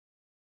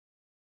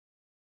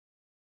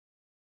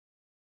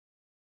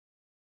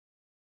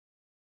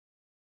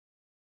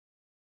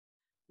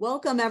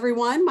Welcome,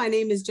 everyone. My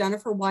name is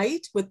Jennifer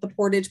White with the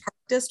Portage Park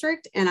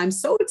District, and I'm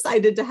so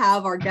excited to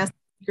have our guest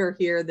speaker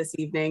here this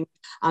evening.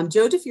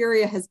 Joe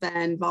DeFuria has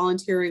been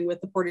volunteering with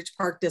the Portage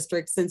Park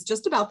District since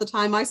just about the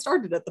time I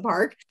started at the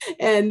park,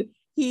 and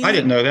I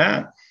didn't know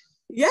that.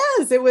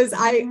 Yes, it was.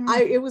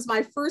 It was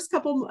my first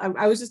couple.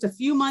 I was just a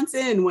few months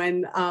in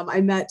when I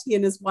met he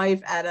and his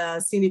wife at a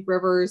Scenic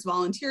Rivers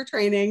volunteer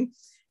training,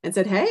 and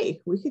said,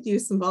 "Hey, we could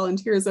use some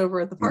volunteers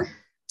over at the park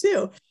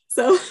too."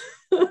 So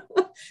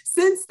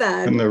since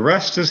then, and the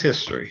rest is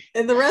history.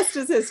 And the rest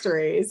is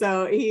history.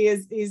 So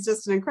he's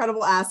just an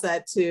incredible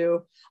asset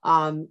to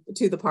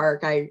the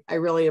park. I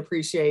really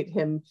appreciate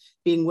him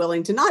being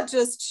willing to not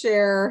just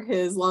share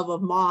his love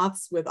of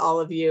moths with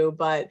all of you,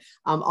 but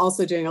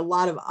also doing a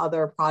lot of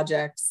other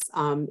projects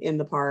in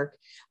the park.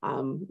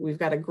 We've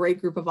got a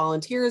great group of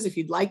volunteers. If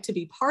you'd like to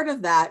be part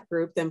of that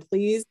group, then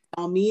please,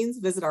 by all means,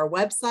 visit our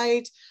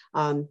website,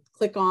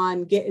 click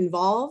on Get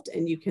Involved,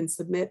 and you can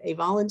submit a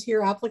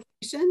volunteer application.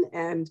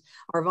 And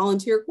our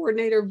volunteer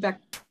coordinator,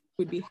 Beck,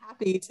 would be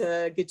happy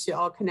to get you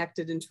all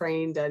connected and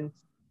trained and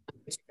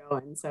get you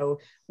going. So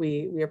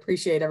we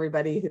appreciate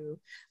everybody who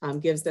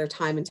gives their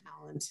time and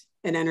talent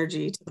and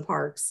energy to the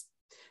parks.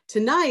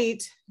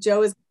 Tonight,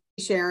 Joe is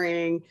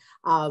sharing,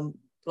 well,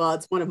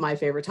 it's one of my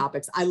favorite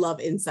topics. I love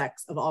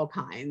insects of all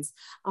kinds,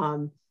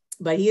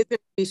 but he is going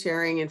to be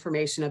sharing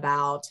information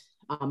about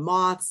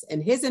moths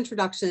and his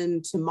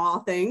introduction to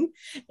mothing,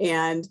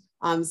 and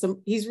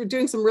he's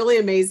doing some really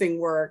amazing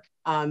work.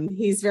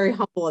 He's very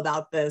humble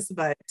about this,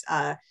 but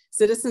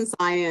citizen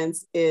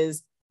science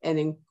is an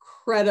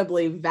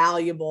incredibly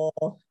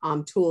valuable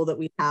tool that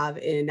we have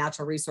in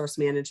natural resource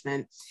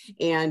management.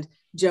 And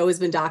Joe has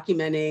been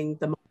documenting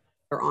the moths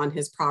that are on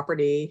his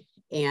property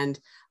and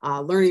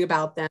learning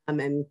about them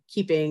and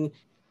keeping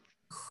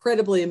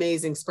incredibly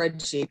amazing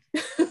spreadsheet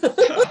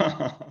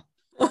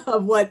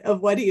of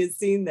what he has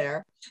seen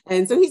there.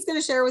 And so he's going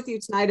to share with you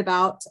tonight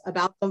about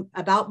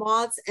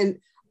moths. And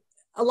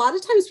a lot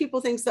of times people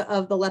think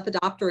of the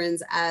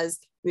lepidopterans as,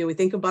 we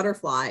think of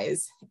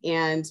butterflies,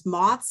 and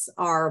moths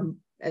are,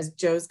 as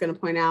Joe's going to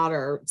point out,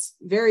 are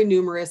very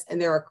numerous, and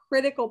they're a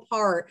critical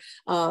part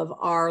of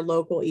our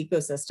local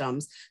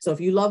ecosystems. So if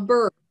you love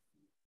birds,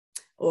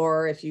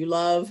 or if you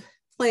love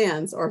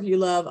plants, or if you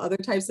love other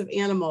types of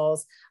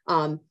animals,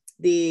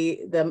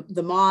 the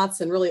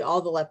moths and really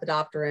all the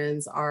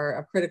lepidopterans are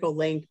a critical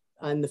link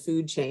in the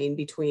food chain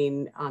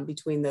between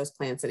those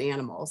plants and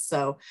animals.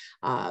 So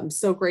I'm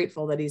so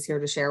grateful that he's here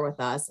to share with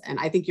us. And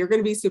I think you're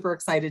going to be super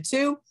excited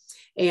too.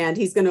 And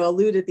he's going to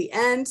allude at the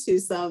end to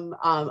some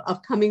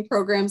upcoming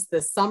programs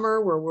this summer,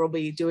 where we'll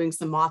be doing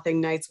some mothing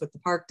nights with the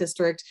Park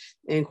District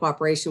in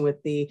cooperation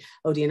with the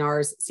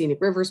ODNR's Scenic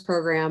Rivers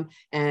program.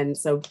 And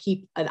so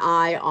keep an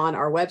eye on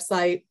our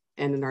website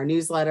and in our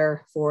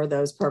newsletter for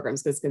those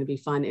programs, because it's going to be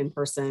fun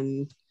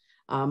in-person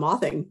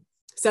mothing.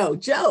 So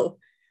Joe,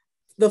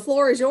 the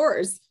floor is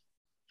yours.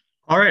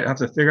 All right, I have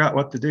to figure out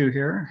what to do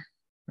here.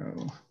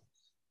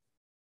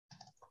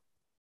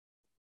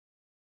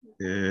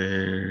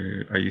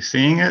 Are you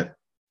seeing it?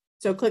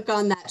 So click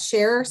on that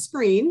share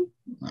screen.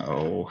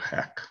 Oh,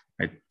 heck.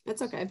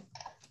 That's okay.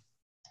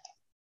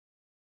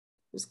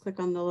 Just click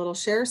on the little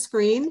share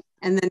screen,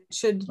 and then it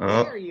should,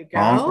 there you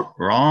go.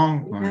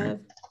 Wrong.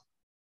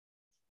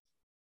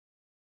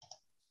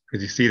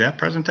 Could you see that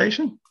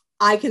presentation?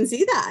 I can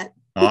see that.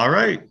 All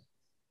right.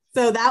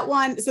 So that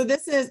one, so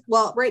this is,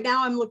 well, right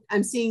now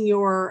I'm seeing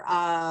your,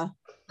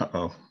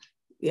 Uh-oh.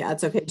 Yeah,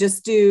 it's okay.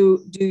 Just do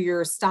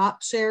your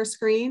stop share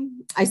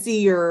screen. I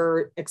see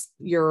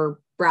your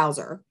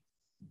browser.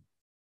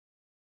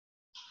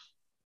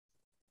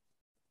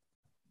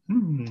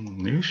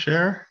 New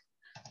share?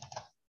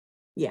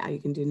 Yeah, you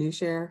can do new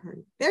share.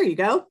 There you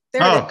go.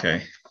 There it is.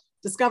 Okay.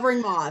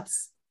 Discovering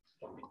moths.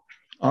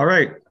 All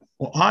right.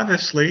 Well,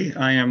 obviously,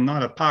 I am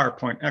not a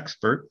PowerPoint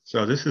expert,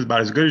 so this is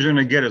about as good as you're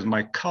going to get as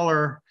my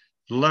color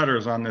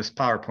letters on this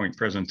PowerPoint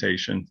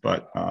presentation.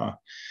 But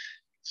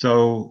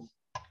so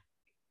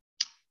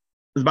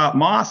it's about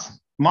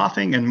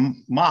mothing and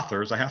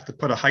mothers. I have to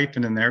put a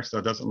hyphen in there so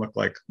it doesn't look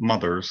like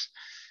mothers.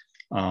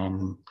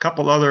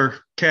 Couple other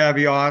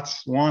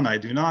caveats. One, I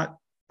do not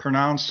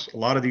pronounce a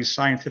lot of these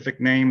scientific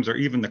names or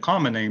even the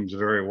common names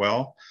very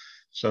well,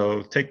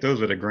 so take those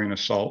with a grain of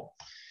salt.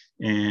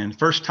 And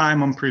first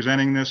time I'm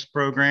presenting this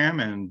program,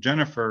 and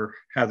Jennifer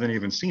hasn't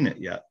even seen it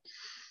yet.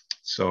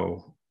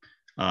 So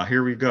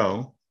here we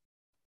go.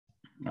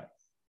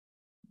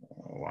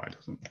 Why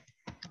doesn't,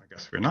 I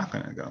guess we're not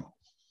going to go.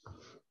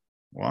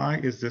 Why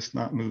is this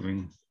not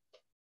moving?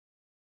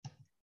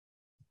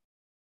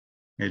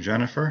 Hey,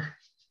 Jennifer.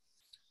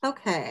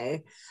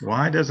 Okay.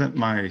 Why doesn't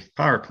my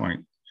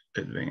PowerPoint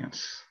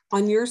advance?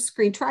 On your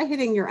screen, try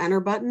hitting your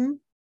enter button.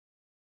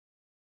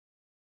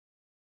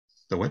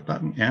 The what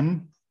button?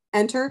 N?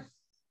 Enter.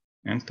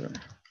 Enter.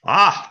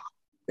 Ah!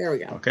 There we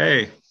go.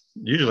 Okay.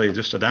 Usually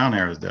just a down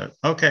arrow is that.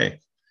 Okay.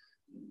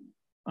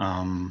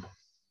 And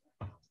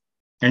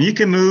you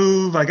can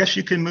move, I guess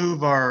you can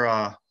move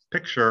our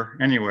picture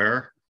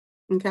anywhere.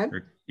 Okay.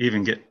 Or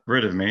even get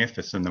rid of me if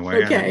it's in the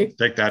way. Okay.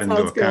 Take that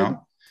into account.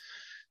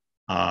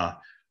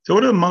 So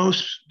what do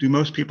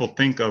most people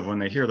think of when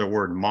they hear the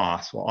word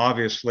moth? Well,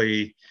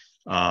 obviously,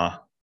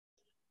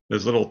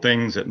 there's little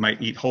things that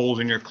might eat holes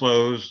in your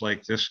clothes,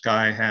 like this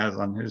guy has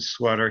on his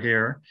sweater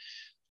here.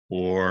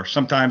 Or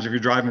sometimes if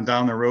you're driving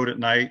down the road at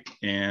night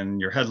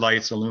and your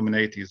headlights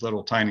illuminate these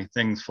little tiny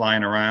things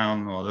flying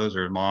around, well, those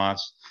are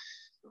moths.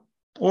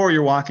 Or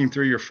you're walking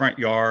through your front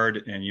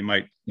yard and you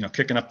might,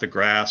 kicking up the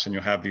grass and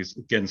you'll have these,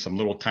 again, some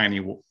little tiny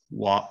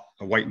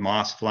white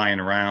moths flying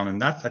around.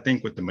 And that's, I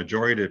think, what the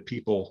majority of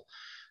people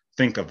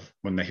think of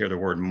when they hear the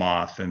word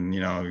moth. And,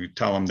 you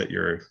tell them that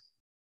you're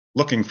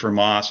looking for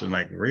moths and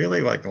like,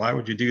 really? Like, why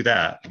would you do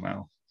that?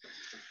 Well,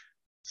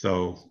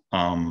 so,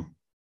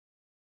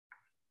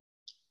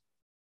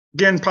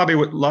 again, probably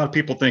what a lot of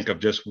people think of,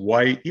 just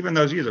white, even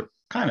though these are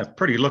kind of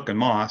pretty looking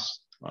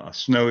moths,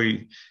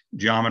 snowy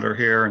geometer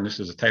here, and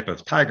this is a type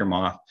of tiger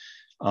moth,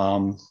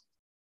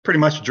 pretty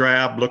much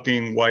drab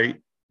looking,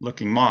 white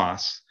looking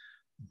moths.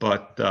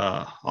 But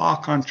au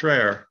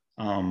contraire,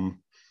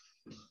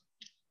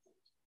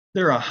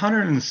 there are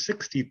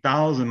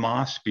 160,000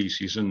 moth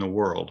species in the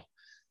world.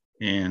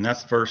 And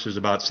that's versus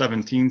about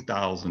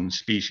 17,000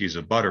 species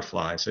of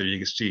butterflies. So you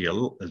can see,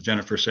 as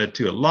Jennifer said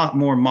too, a lot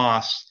more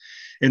moths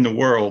in the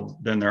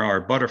world than there are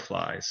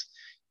butterflies.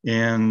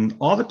 And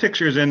all the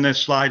pictures in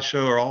this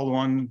slideshow are all the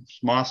ones,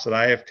 moths that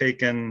I have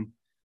taken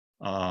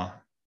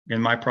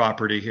in my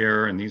property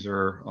here. And these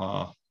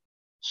are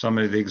some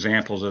of the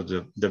examples of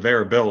the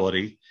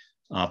variability,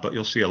 but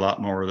you'll see a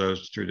lot more of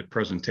those through the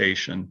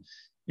presentation.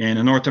 And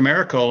in North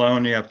America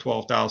alone, you have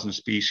 12,000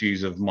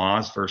 species of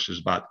moths versus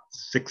about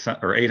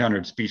 600 or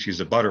 800 species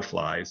of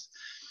butterflies.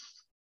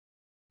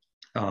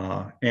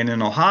 And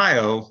in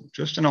Ohio,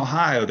 just in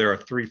Ohio, there are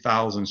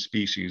 3,000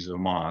 species of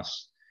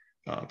moths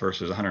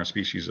versus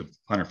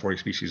 140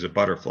 species of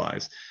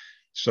butterflies.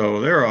 So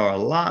there are a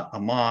lot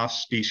of moth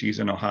species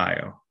in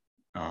Ohio.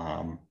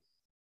 And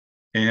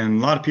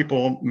a lot of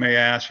people may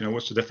ask,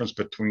 what's the difference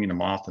between a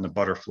moth and a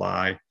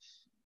butterfly?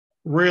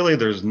 Really,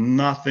 there's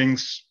nothing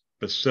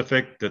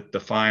specific that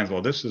defines,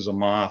 well, this is a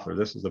moth or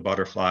this is a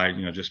butterfly,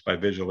 just by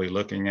visually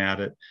looking at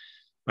it.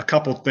 A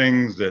couple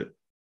things that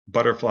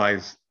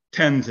butterflies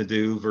tend to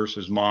do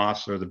versus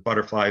moths, or the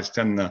butterflies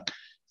tend to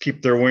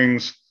keep their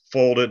wings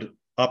folded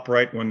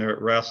upright when they're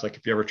at rest. Like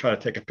if you ever try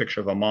to take a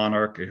picture of a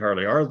monarch, he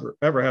hardly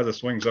ever has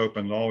its wings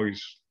open,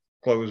 always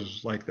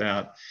closed like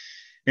that.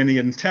 And the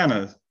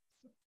antenna,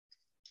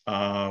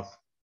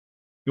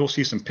 you'll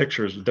see some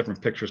pictures,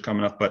 different pictures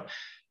coming up, but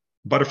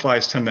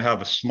butterflies tend to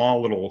have a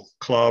small little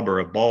club or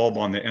a bulb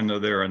on the end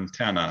of their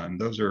antenna. And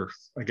those are,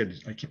 I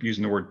keep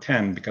using the word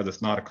 10 because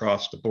it's not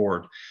across the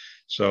board.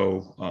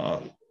 So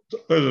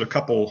those are a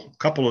couple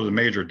of the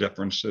major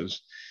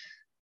differences.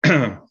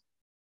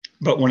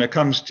 But when it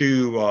comes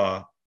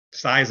to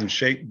size and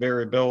shape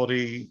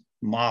variability,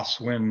 moths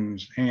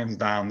wins hands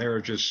down. There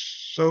are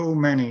just so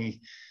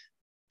many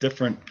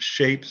different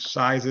shapes,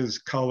 sizes,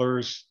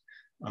 colors.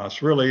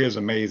 It really is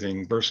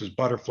amazing versus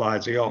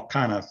butterflies. They all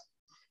kind of,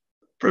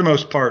 for the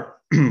most part,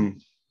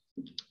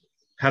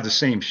 have the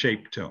same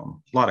shape to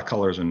them. A lot of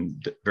colors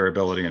and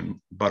variability in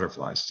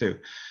butterflies too.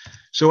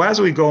 So as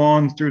we go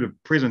on through the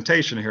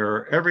presentation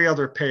here, every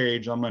other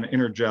page, I'm going to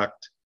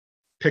interject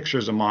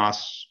pictures of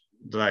moths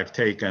that I've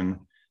taken,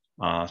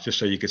 just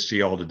so you can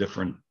see all the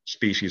different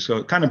species. So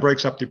it kind of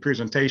breaks up the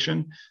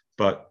presentation,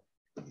 but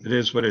it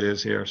is what it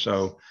is here.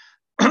 So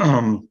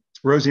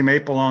rosy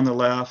maple on the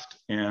left,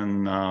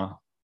 and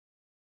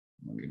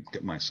let me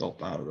get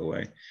myself out of the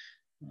way.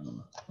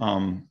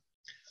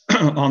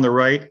 On the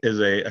right is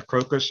a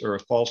crocus or a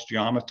false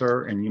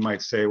geometer, and you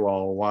might say,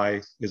 well,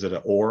 why is it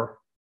an or?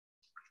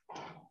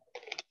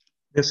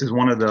 This is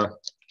one of the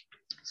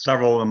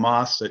several of the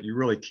moths that you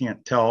really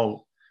can't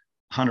tell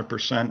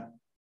 100%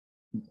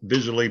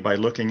 visually by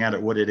looking at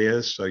it what it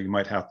is, so you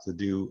might have to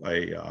do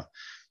a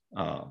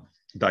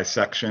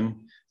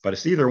dissection, but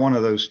it's either one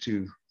of those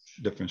two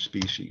different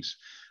species.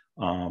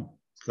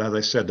 As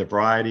I said, the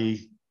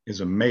variety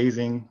is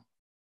amazing.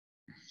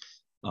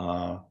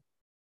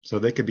 So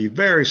they could be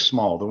very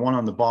small. The one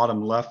on the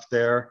bottom left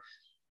there,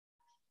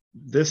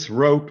 this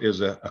rope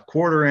is a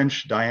 1/4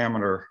 inch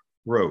diameter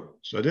rope.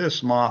 So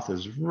this moth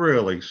is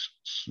really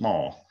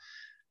small,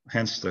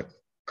 hence the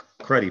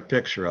cruddy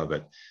picture of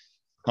it.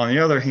 On the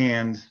other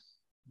hand,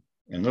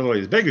 and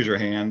literally as big as your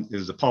hand,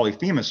 is the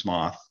Polyphemus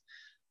moth.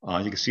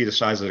 You can see the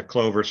size of the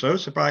clover. So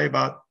it's probably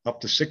about up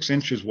to 6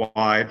 inches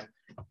wide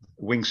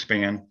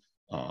wingspan.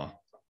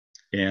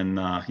 And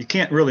you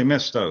can't really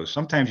miss those.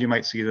 Sometimes you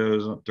might see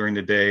those during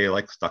the day,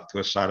 like stuck to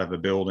a side of a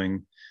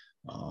building,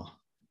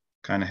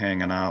 kind of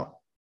hanging out,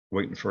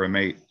 waiting for a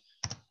mate.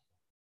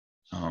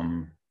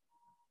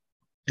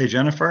 Hey,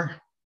 Jennifer,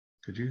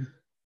 could you?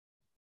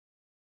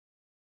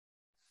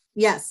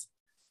 Yes.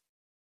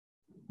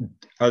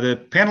 Are the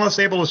panelists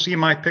able to see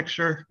my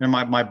picture in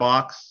my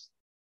box?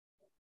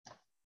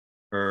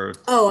 Or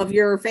of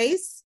your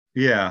face?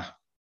 Yeah.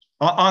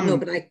 No,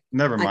 but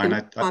never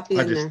mind.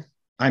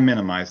 I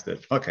minimized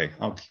it. Okay,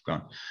 I'll keep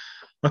going.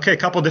 Okay, a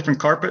couple different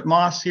carpet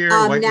moths here.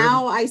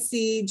 Now I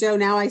see, Joe,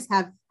 now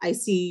I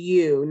see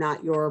you,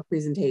 not your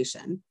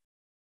presentation.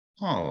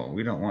 Oh,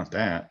 we don't want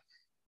that.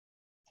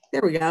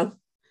 There we go.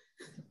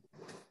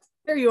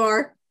 There you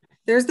are.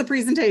 There's the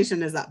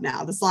presentation is up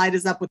now. The slide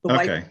is up with the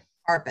white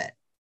carpet.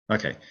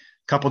 Okay. A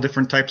couple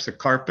different types of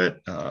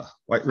carpet,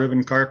 white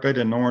ribbon carpet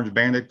and orange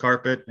banded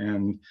carpet.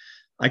 And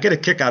I get a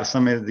kick out of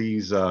some of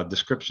these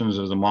descriptions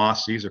of the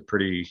moss. These are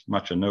pretty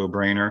much a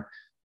no-brainer.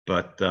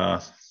 But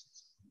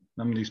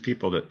some of these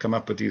people that come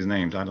up with these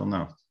names, I don't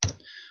know.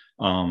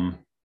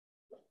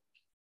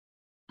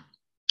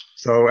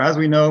 So as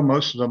we know,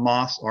 most of the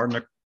moths are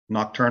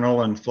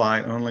nocturnal and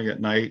fly only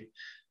at night.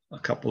 A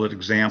couple of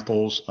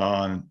examples.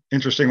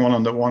 Interesting one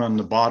on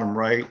the bottom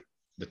right,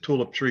 the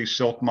tulip tree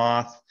silk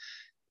moth.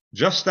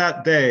 Just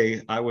that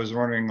day, I was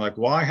wondering, like,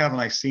 why haven't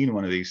I seen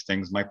one of these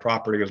things? My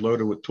property is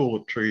loaded with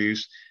tulip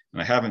trees,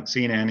 and I haven't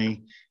seen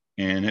any.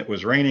 And it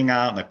was raining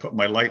out, and I put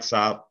my lights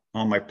out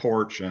on my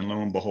porch, and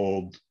lo and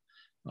behold,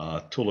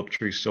 tulip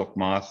tree silk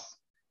moth.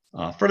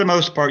 For the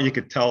most part, you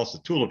could tell it's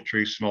a tulip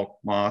tree silk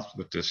moth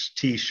with this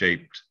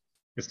T-shaped.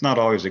 It's not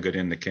always a good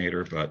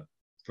indicator, but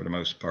for the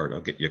most part,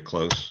 I'll get you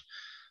close.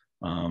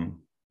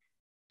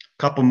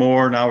 Couple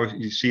more. Now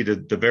you see the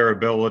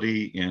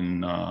variability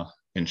in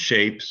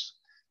shapes.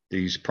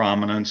 These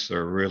prominents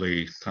are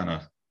really kind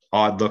of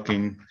odd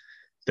looking.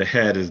 The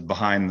head is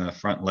behind the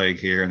front leg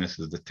here, and this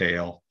is the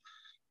tail.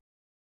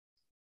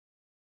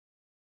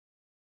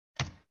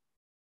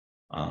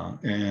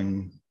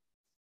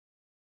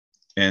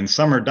 And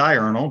some are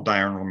diurnal.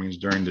 Diurnal means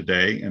during the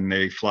day, and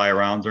they fly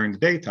around during the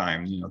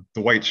daytime. You know,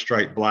 the white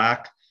striped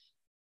black.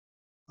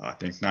 I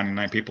think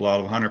 99 people out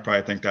of 100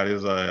 probably think that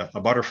is a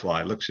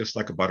butterfly. It looks just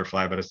like a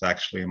butterfly, but it's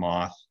actually a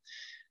moth.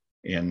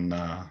 In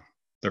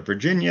the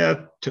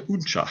Virginia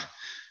Teuncha,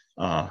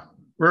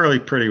 really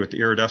pretty with the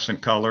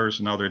iridescent colors.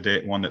 Another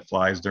one that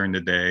flies during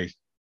the day.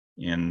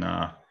 In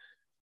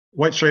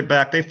white striped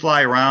back, they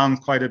fly around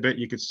quite a bit.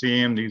 You could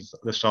see them.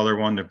 This other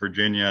one, the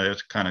Virginia,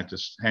 it kind of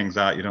just hangs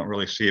out. You don't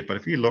really see it, but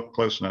if you look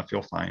close enough,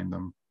 you'll find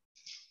them.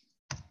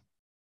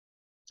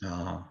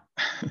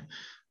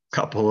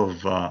 Couple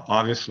of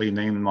obviously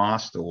named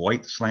moths, the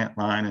white slant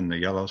line and the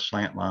yellow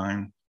slant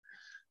line.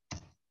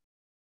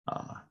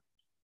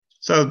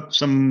 So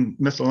some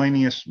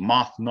miscellaneous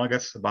moth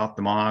nuggets about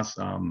the moths.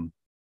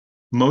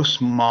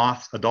 Most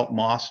adult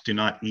moths do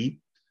not eat.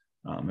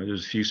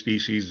 There's a few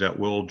species that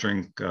will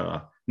drink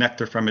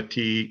nectar from a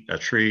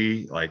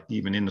tree, like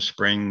even in the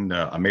spring,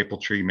 a maple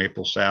tree,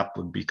 maple sap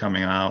would be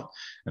coming out,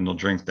 and they'll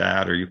drink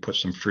that, or you put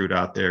some fruit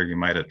out there, you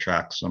might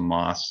attract some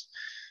moths.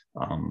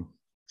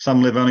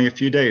 Some live only a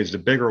few days. The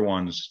bigger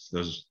ones,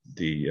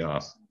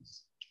 the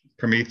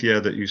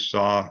Promethea that you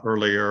saw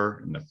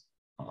earlier, and the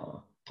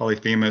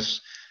Polyphemus,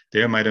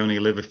 they might only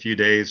live a few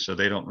days, so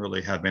they don't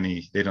really have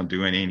they don't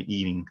do any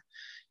eating.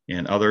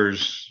 And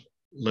others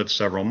live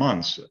several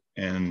months.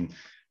 And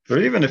there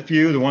are even a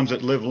few, the ones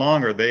that live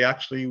longer, they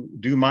actually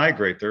do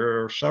migrate.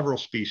 There are several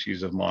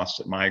species of moths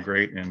that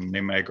migrate, and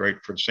they migrate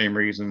for the same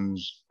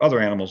reasons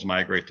other animals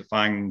migrate, to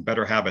find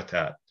better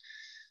habitat.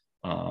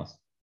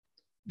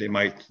 They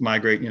might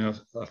migrate,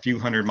 a few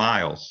hundred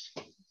miles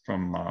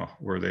from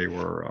where they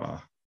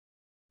were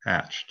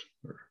hatched.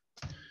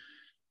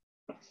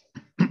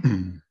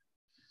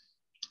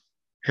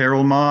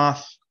 Herald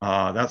moth,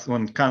 that's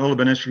one kind of a little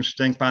bit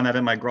interesting. Found that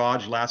in my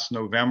garage last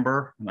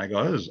November. And I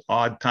go, this is an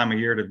odd time of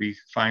year to be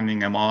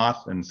finding a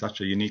moth, and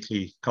such a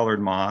uniquely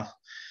colored moth.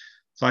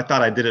 So I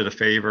thought I did it a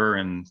favor,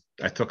 and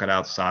I took it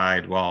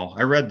outside. Well,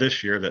 I read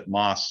this year that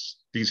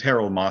these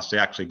herald moths, they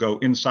actually go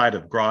inside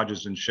of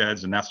garages and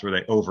sheds, and that's where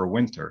they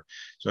overwinter.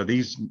 So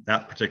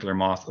that particular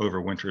moth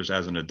overwinters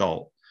as an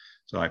adult.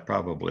 So I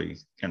probably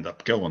end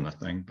up killing the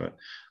thing, but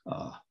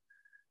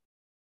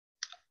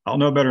I'll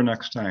know better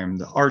next time.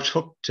 The arch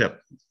hook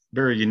tip,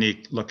 very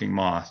unique looking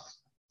moth.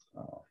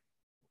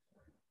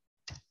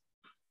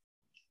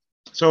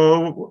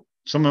 So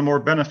some of the more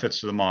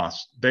benefits of the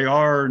moths. They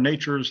are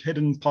nature's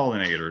hidden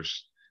pollinators.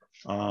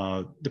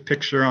 The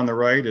picture on the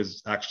right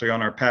is actually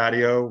on our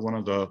patio, one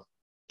of the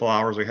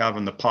flowers we have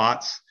in the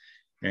pots.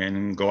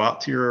 And go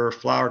out to your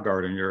flower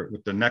garden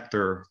with the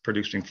nectar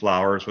producing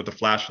flowers with a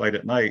flashlight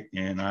at night,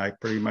 and I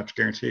pretty much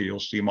guarantee you'll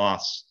see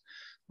moths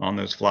on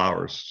those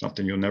flowers,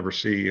 something you'll never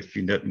see if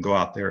you didn't go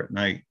out there at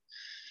night.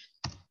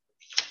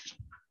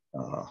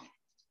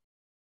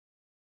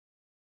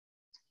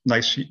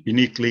 Nice,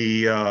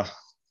 uniquely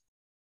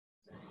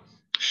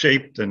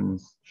shaped and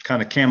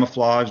kind of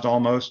camouflaged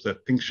almost, a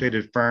pink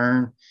shaded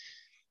fern.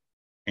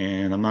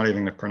 And I'm not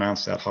even going to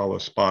pronounce that hollow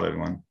spotted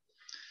one.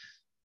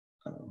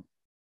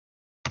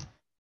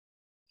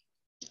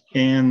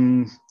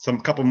 And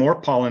couple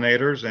more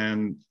pollinators,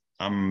 and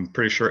I'm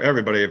pretty sure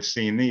everybody have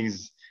seen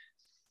these.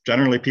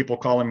 Generally, people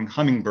call them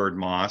hummingbird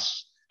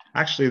moths.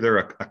 Actually, they're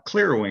a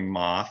clearwing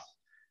moth,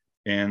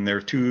 and there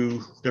are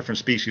two different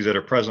species that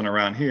are present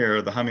around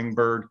here: the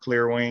hummingbird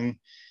clearwing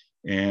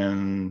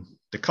and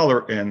the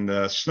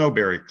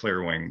snowberry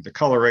clearwing. The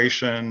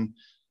coloration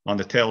on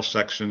the tail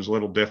section is a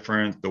little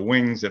different. The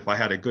wings, if I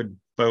had a good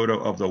photo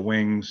of the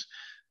wings,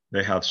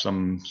 they have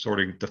some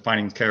sort of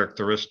defining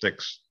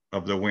characteristics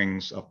of the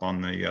wings up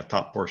on the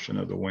top portion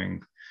of the wing.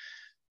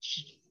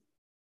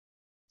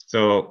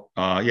 So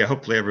yeah,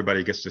 hopefully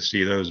everybody gets to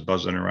see those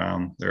buzzing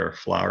around their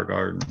flower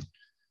garden.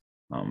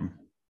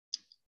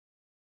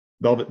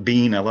 Velvet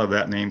bean, I love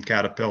that name,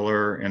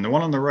 caterpillar. And the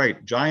one on the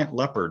right, giant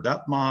leopard,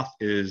 that moth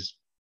is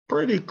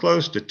pretty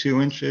close to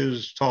 2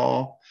 inches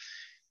tall.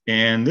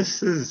 And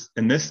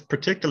in this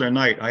particular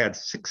night, I had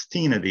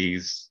 16 of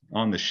these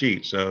on the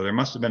sheet. So there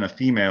must have been a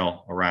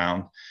female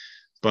around.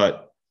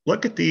 But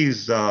look at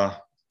these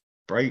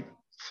bright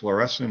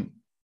fluorescent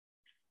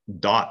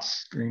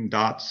dots, green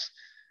dots.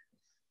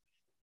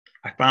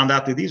 I found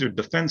out that these are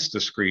defense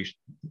excretions.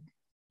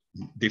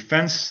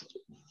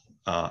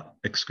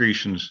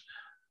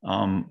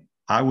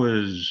 I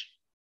was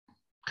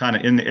kind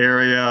of in the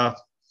area.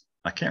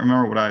 I can't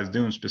remember what I was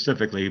doing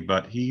specifically,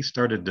 but he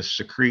started to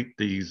secrete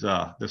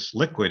this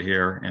liquid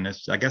here, and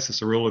I guess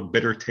it's a really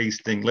bitter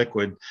tasting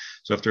liquid.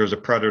 So if there was a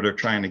predator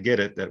trying to get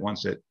it, that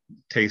once it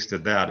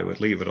tasted that, it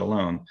would leave it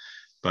alone.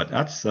 But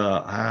that's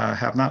I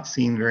have not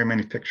seen very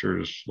many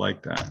pictures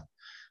like that.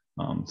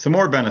 Some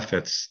more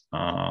benefits.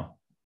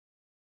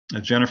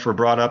 As Jennifer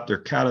brought up, their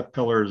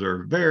caterpillars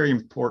are very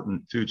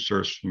important food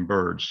source from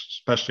birds,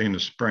 especially in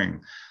the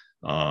spring.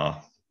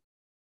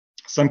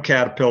 Some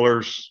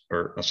caterpillars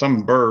or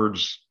some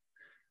birds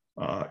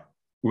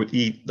would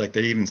eat, like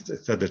they even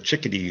said the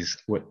chickadees,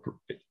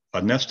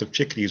 a nest of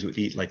chickadees would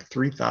eat like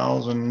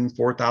 3,000,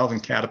 4,000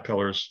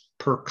 caterpillars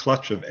per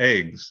clutch of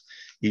eggs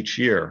each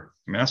year.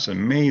 I mean, that's an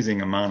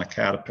amazing amount of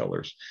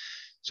caterpillars.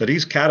 So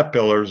these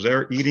caterpillars,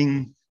 they're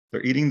eating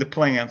the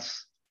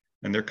plants,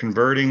 and they're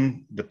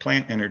converting the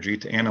plant energy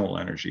to animal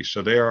energy.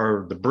 So they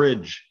are the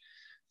bridge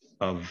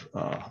of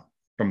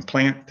from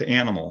plant to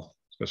animal.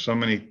 So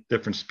many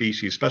different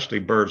species, especially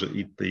birds that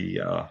eat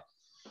the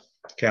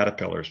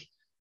caterpillars.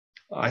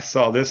 I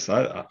saw this,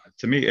 to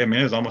me, I mean,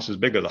 it was almost as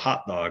big as a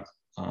hot dog.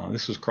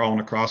 This was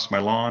crawling across my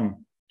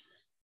lawn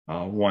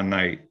one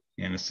night,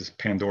 and it's this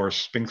Pandora's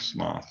Sphinx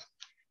moth.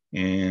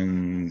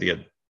 And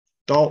the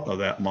adult of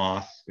that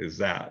moth is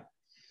that.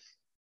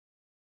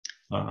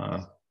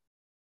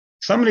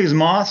 Some of these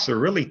moths are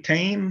really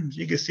tame.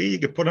 You can see, you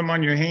can put them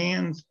on your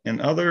hands,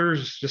 and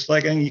others, just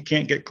like you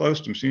can't get close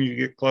to them. As soon as you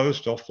get close,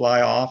 they'll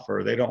fly off,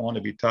 or they don't want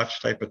to be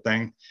touched, type of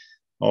thing.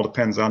 All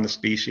depends on the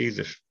species.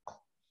 If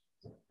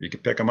you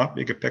can pick them up,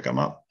 you can pick them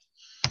up.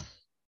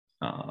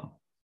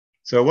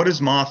 So what is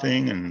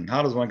mothing, and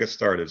how does one get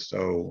started?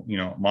 So,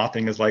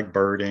 mothing is like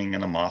birding,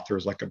 and a mother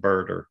is like a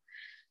birder.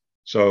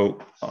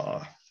 So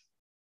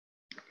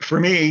for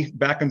me,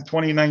 back in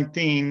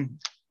 2019,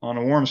 on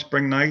a warm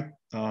spring night,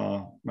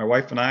 my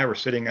wife and I were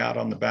sitting out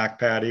on the back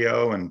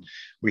patio, and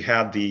we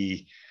had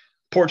the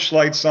porch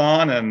lights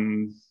on,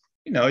 and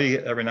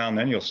every now and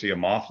then you'll see a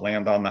moth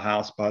land on the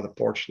house by the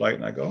porch light,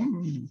 and I go,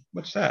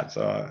 what's that?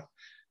 So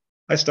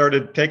I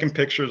started taking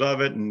pictures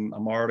of it, and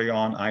I'm already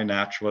on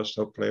iNaturalist.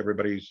 Hopefully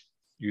everybody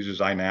uses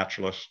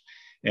iNaturalist,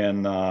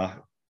 and I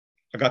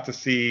got to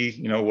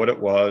see what it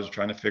was,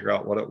 trying to figure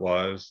out what it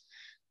was,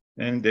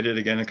 and did it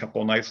again a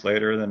couple of nights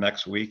later the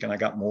next week, and I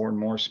got more and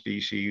more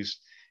species.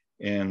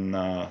 And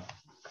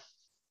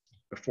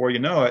before you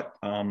know it,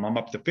 I'm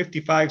up to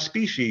 55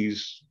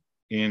 species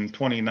in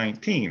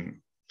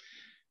 2019.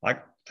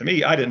 To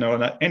me, I didn't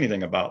know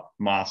anything about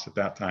moths at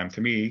that time.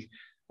 To me,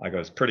 I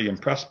was pretty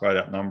impressed by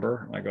that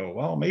number. I go,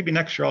 well, maybe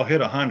next year I'll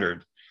hit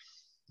 100.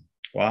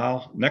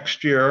 Well,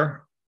 next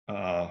year,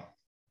 I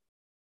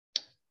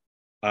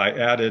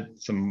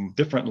added some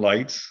different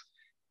lights,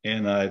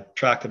 and I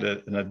attracted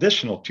an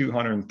additional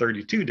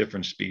 232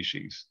 different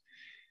species.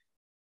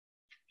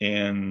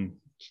 And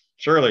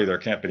surely there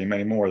can't be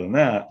many more than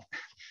that.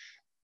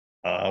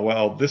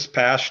 Well, this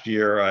past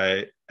year,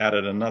 I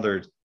added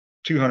another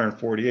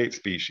 248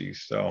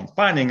 species. So I'm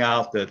finding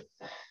out that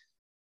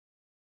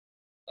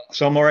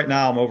right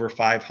now I'm over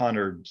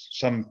 500.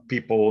 Some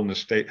people in the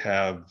state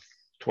have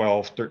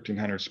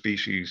 1,300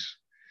 species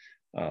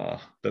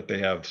that they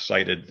have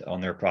cited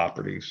on their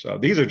properties. So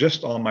these are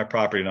just on my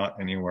property,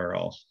 not anywhere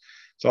else.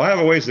 So I have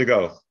a ways to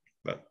go,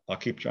 but I'll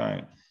keep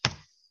trying.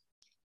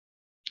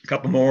 A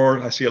couple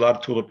more. I see a lot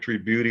of tulip tree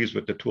beauties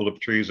with the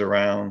tulip trees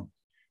around,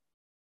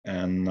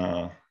 and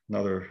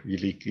another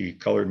uniquely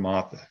colored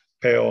moth,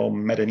 pale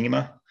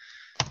Metanema.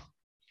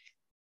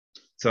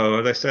 So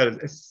as I said,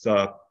 it's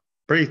a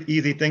pretty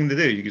easy thing to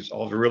do. You just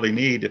all you really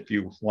need, if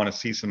you want to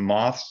see some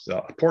moths,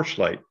 a porch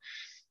light.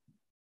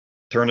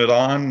 Turn it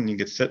on, and you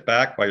can sit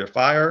back by your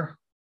fire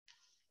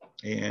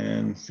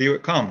and see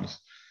what comes.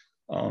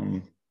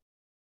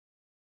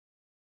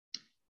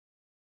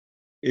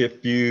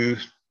 If you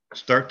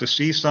start to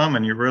see some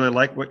and you really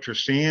like what you're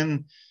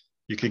seeing,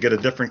 you could get a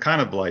different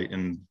kind of light,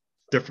 and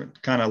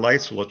different kind of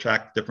lights will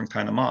attract different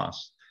kind of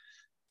moths.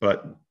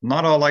 But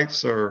not all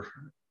lights are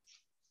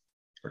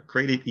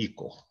created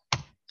equal.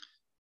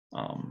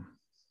 The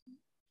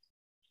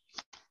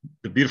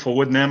beautiful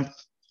wood nymph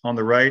on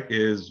the right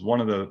is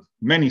one of the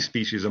many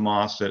species of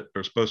moths that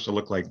are supposed to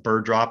look like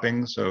bird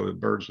droppings. So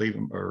birds leave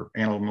them, or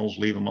animals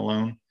leave them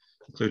alone,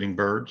 including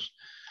birds.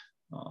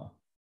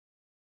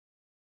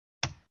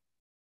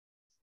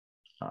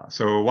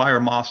 So why are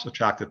moths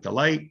attracted to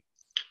light?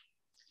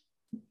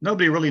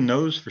 Nobody really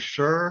knows for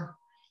sure.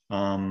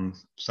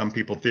 Some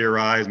people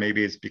theorize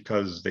maybe it's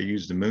because they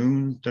use the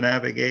moon to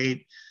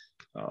navigate.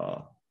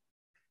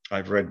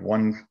 I've read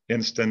one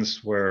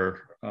instance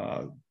where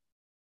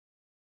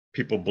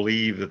people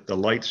believe that the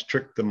lights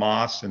trick the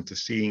moths into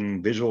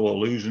seeing visual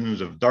illusions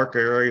of darker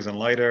areas and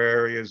lighter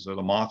areas, so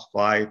the moths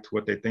fly to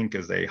what they think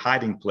is a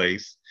hiding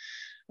place.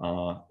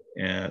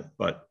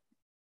 But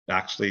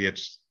actually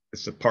it's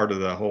a part of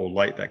the whole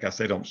light. I guess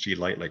they don't see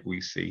light like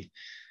we see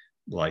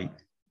light.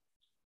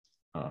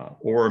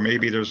 Or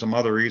maybe there's some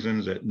other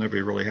reasons that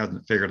nobody really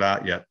hasn't figured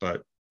out yet,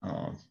 but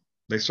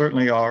they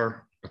certainly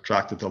are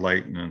attracted to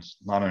light, and it's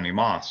not only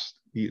moths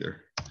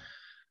either.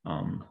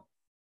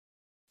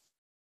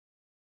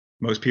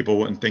 Most people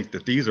wouldn't think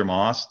that these are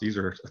moths. These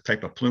are a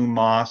type of plume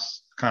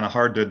moths, kind of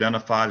hard to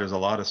identify. There's a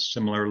lot of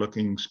similar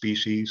looking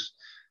species,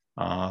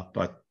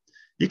 but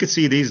you could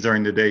see these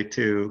during the day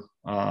too.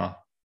 They're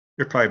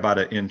probably about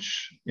an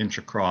inch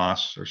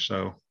across or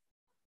so.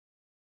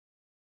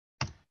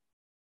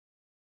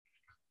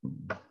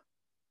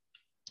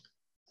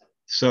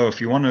 So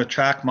if you want to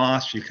attract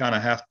moths, you kind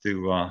of have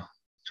to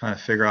try to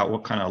figure out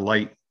what kind of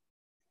light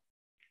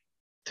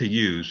to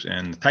use,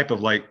 and the type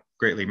of light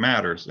greatly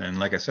matters. And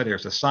like I said,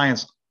 there's a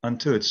science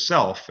unto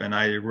itself, and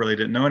I really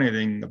didn't know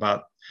anything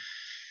about,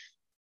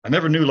 I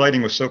never knew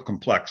lighting was so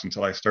complex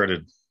until I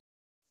started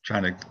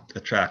trying to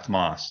attract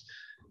moths.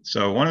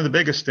 So one of the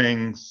biggest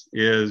things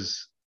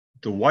is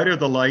the whiter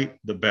the light,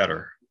 the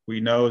better.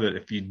 We know that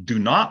if you do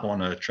not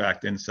want to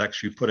attract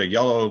insects, you put a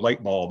yellow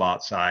light bulb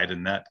outside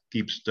and that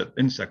keeps the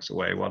insects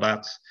away. Well,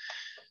 that's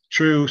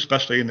true,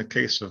 especially in the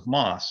case of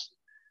moths.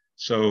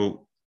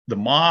 So the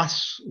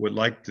moths would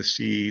like to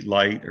see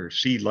light, or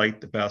see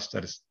light the best,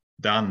 that is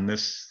down in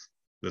this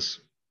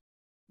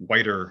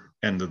whiter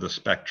end of the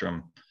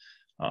spectrum.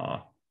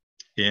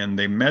 And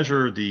they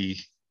measure the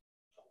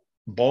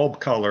bulb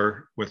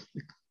color with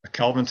a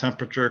Kelvin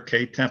temperature,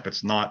 K temp.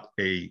 It's not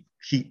a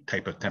heat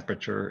type of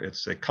temperature,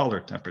 it's a color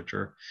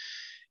temperature.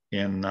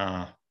 And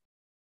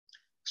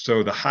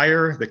so the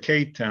higher the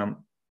K temp,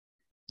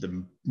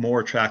 the more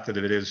attractive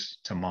it is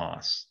to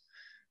moths.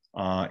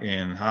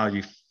 And how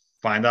you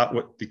find out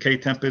what the K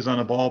temp is on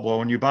a bulb? Well,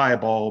 when you buy a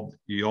bulb,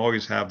 you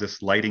always have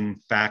this lighting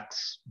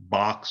facts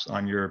box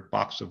on your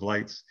box of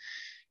lights.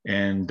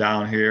 And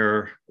down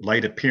here,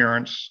 light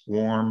appearance,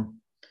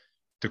 warm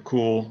to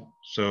cool.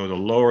 So the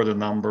lower the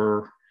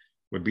number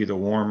would be the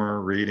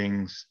warmer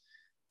readings.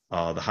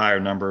 The higher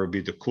number would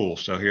be the cool.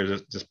 So here,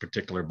 this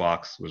particular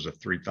box was a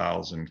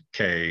 3000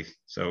 K.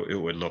 So it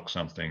would look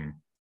something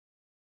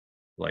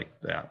like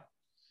that.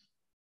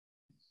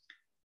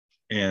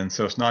 And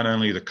so it's not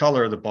only the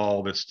color of the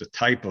bulb, it's the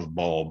type of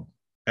bulb.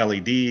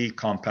 LED,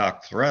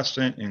 compact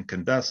fluorescent,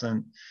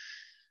 incandescent.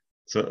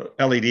 So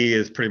LED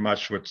is pretty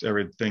much what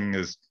everything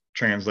is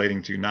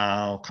translating to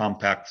now.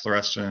 Compact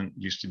fluorescent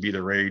used to be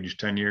the rage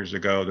 10 years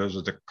ago. Those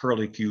are the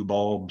curly Q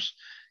bulbs.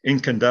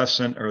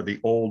 Incandescent are the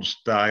old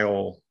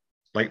style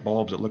light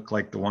bulbs that look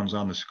like the ones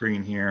on the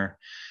screen here.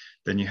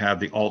 Then you have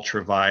the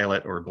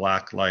ultraviolet or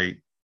black light,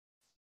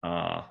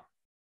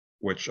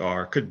 which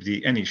could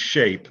be any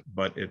shape,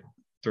 but it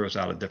throws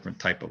out a different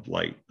type of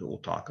light that we'll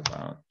talk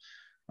about.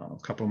 A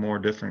couple more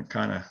different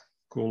kind of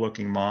cool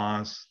looking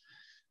moths.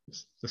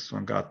 This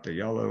one got the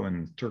yellow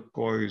and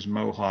turquoise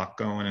mohawk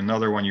going.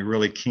 Another one you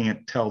really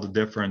can't tell the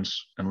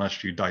difference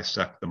unless you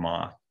dissect the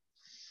moth.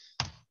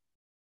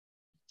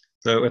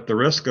 So at the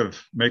risk of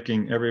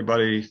making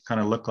everybody kind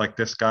of look like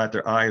this guy,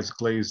 their eyes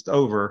glazed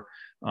over,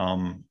 I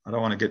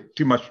don't want to get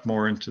too much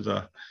more into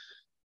the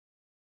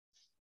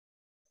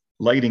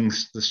lighting,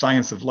 the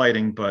science of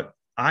lighting, but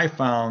I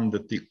found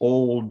that the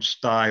old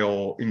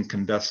style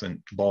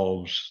incandescent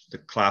bulbs, the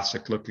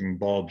classic looking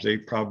bulbs, they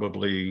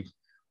probably,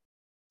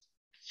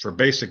 for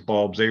basic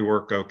bulbs, they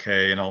work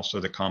okay. And also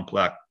the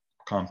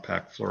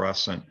compact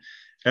fluorescent.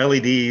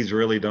 LEDs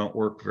really don't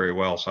work very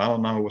well. So I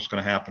don't know what's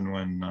going to happen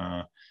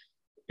when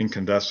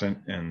incandescent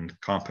and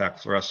compact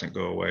fluorescent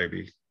go away. It'd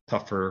be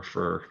tougher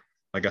for,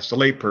 I guess, the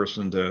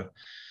layperson to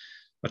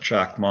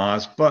attract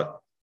moths. But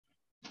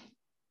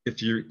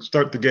if you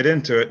start to get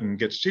into it and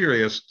get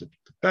serious, the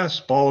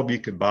best bulb you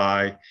could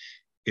buy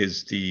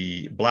is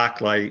the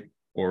black light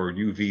or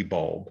UV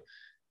bulb.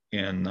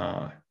 And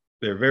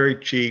they're very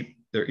cheap.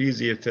 They're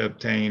easy to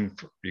obtain.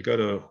 You go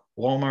to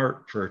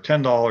Walmart for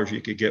 $10,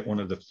 you could get one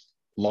of the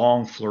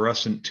long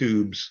fluorescent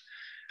tubes.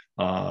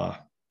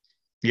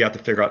 You have to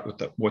figure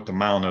out what to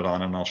mount it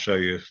on, and I'll show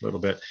you a little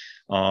bit.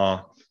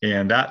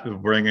 And that will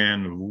bring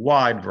in a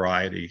wide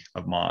variety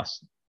of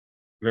moths,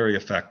 very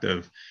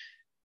effective.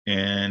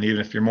 And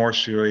even if you're more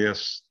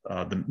serious,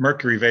 the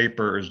mercury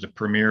vapor is the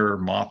premier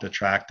moth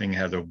attracting,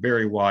 has a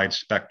very wide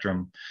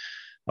spectrum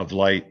of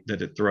light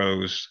that it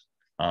throws.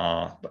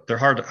 But they're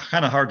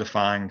kind of hard to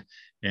find,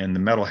 and the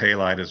metal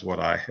halide is what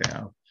I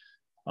have.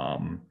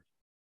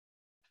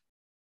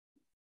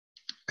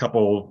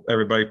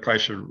 Everybody probably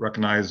should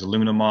recognize the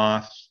Luna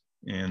moth,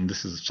 and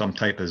this is some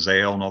type of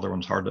Zale. Another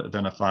one's hard to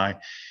identify.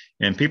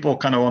 And people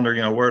kind of wonder,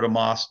 where are the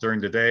moths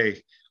during the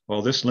day?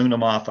 Well, this Luna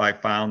moth I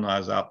found, I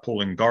was out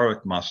pulling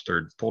garlic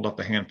mustard, pulled up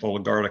a handful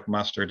of garlic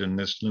mustard, and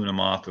this Luna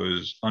moth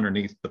was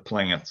underneath the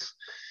plants.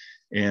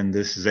 And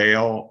this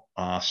Zale,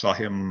 saw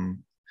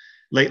him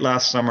late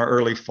last summer,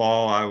 early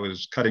fall. I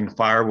was cutting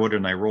firewood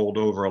and I rolled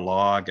over a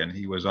log and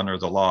he was under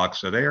the log.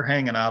 So they're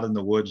hanging out in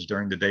the woods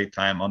during the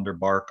daytime, under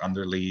bark,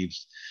 under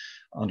leaves,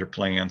 under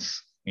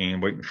plants,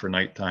 and waiting for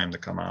nighttime to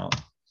come out.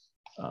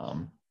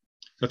 So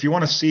if you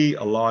want to see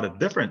a lot of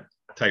different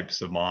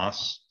types of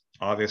moths,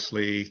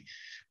 obviously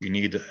you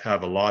need to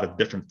have a lot of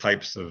different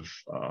types of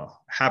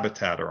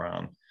habitat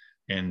around.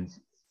 And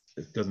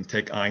it doesn't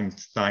take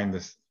Einstein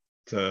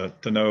to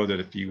know that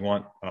if you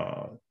want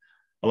a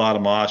lot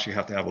of moths, you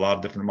have to have a lot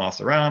of different moths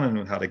around,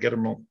 and how to get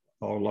them,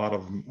 a lot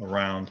of them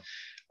around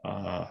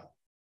the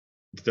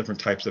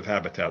different types of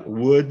habitat.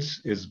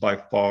 Woods is by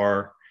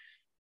far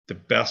the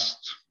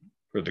best,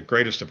 or the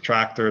greatest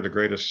attractor, the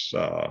greatest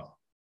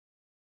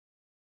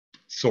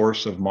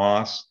source of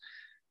moths.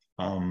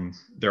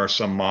 There are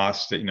some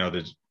moths that,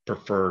 that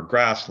prefer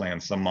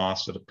grassland, some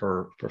moths that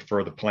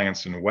prefer the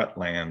plants in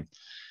wetland.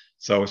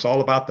 So it's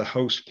all about the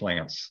host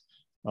plants.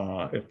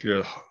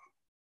 If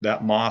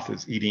that moth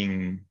is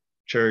eating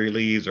cherry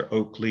leaves or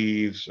oak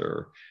leaves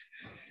or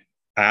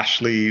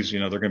ash leaves,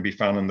 they're going to be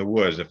found in the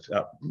woods. If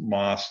that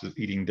moth is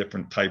eating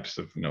different types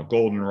of,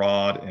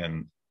 goldenrod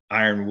and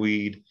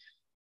ironweed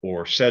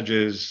or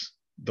sedges,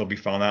 they'll be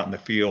found out in the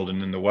field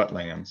and in the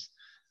wetlands.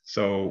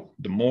 So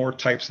the more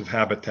types of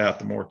habitat,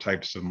 the more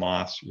types of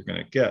moths you're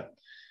going to get.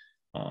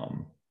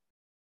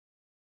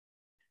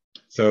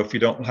 So if you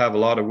don't have a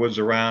lot of woods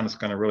around, it's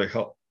going to really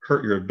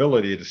hurt your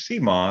ability to see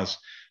moths.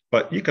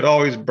 But you could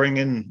always bring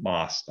in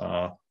moths,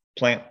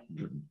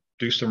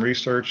 do some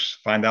research,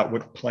 find out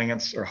what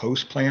plants are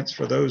host plants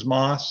for those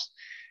moths.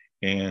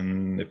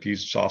 And if you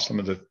saw some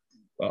of the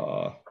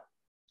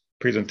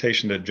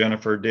presentation that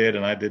Jennifer did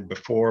and I did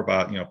before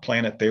about,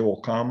 planet they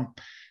will come,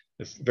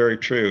 it's very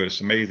true.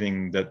 It's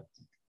amazing that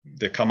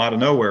they come out of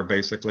nowhere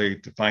basically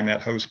to find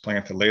that host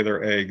plant to lay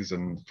their eggs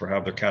and for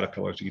have their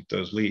caterpillars eat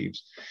those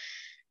leaves.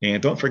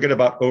 And don't forget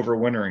about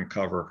overwintering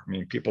cover. I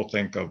mean, people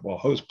think of,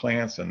 host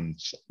plants and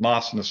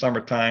moths in the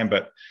summertime,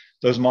 but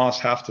those moths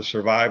have to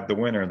survive the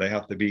winter. They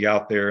have to be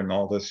out there in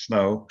all this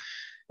snow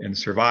and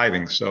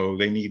surviving. So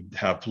they need to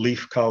have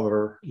leaf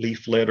cover,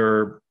 leaf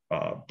litter,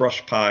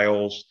 brush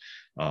piles.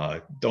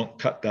 Don't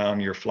cut down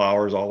your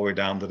flowers all the way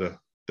down to the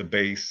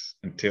base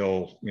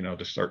until,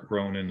 to start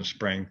growing in the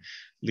spring.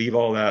 Leave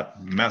all that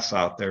mess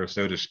out there,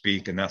 so to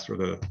speak. And that's where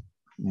the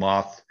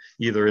moth,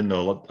 either in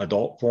the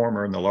adult form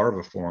or in the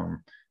larva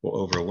form,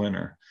 will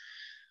overwinter.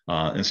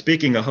 And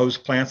speaking of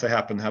host plants, I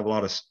happen to have a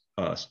lot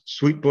of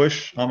sweet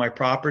bush on my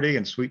property,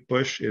 and sweet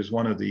bush is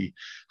one of the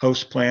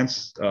host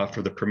plants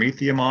for the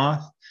Promethea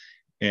moth.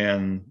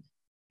 And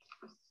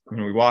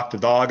when we walk the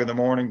dog in the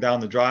morning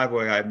down the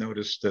driveway, I've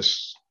noticed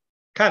this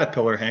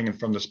caterpillar hanging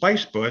from the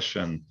spice bush,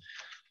 and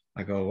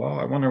I go, well,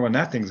 I wonder when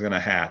that thing's going to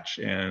hatch.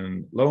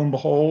 And lo and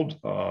behold,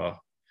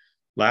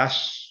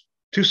 last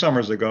 2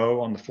 summers ago,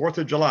 on the 4th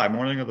of July,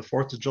 morning of the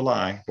 4th of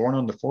July, born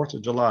on the 4th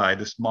of July,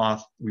 this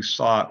moth, we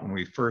saw it when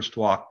we first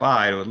walked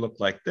by. It would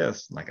look like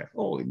this, like a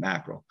holy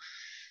mackerel.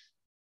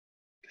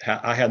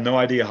 I had no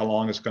idea how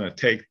long it's going to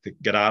take to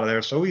get out of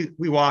there. So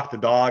we walked the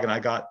dog, and I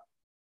got,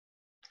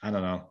 I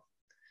don't know,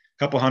 a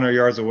couple 100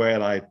 yards away,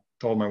 and I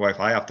told my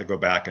wife, I have to go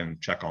back and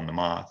check on the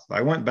moth.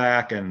 I went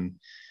back, and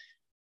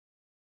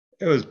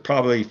it was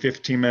probably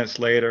 15 minutes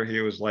later,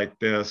 he was like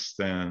this.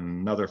 Then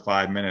another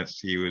 5 minutes,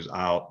 he was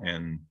out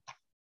and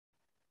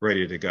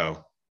ready to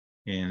go.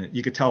 And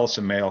you could tell it's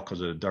a male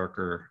because of the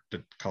darker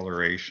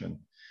coloration.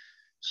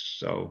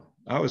 So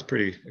that was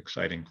pretty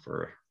exciting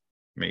for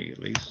me, at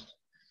least.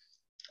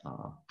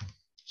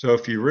 So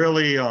if you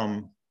really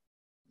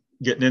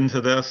getting into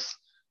this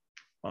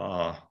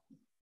and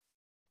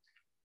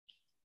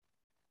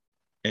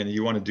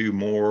you want to do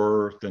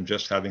more than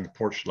just having a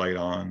porch light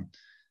on,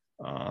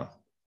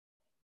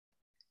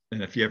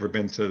 and if you ever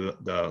been to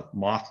the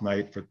moth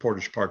night for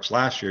Portage Parks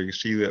last year, you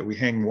see that we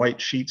hang white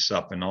sheets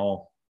up, and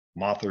all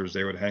mothers,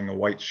 they would hang a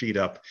white sheet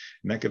up,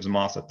 and that gives the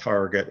moth a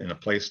target and a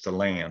place to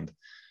land.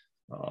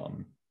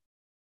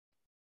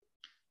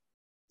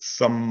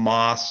 Some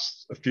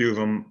moths, a few of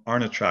them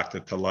aren't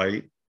attracted to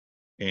light,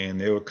 and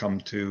they would come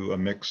to a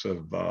mix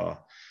of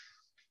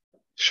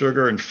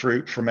sugar and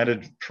fruit,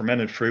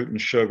 fermented fruit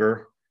and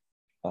sugar.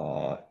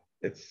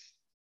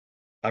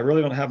 I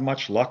really don't have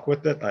much luck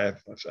with it.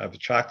 I've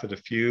attracted a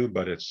few,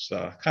 but it's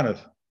kind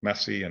of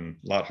messy and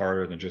a lot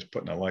harder than just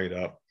putting a light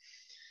up.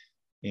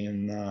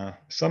 And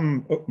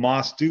some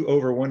moths do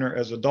overwinter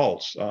as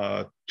adults.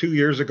 2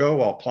 years ago,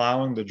 while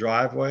plowing the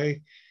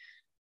driveway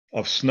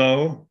of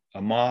snow,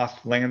 a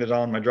moth landed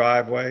on my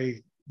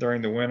driveway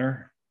during the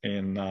winter.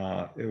 And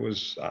it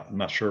was, I'm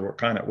not sure what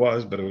kind it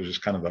was, but it was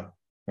just kind of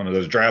one of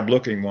those drab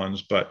looking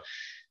ones. But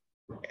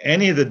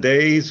any of the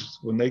days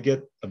when they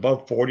get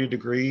above 40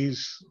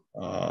 degrees,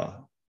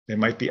 they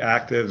might be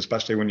active,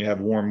 especially when you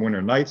have warm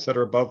winter nights that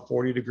are above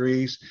 40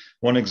 degrees.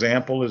 One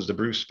example is the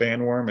Bruce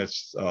spanworm.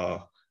 It's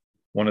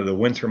one of the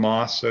winter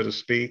moths, so to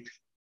speak.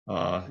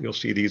 You'll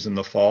see these in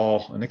the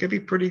fall, and it can be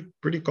pretty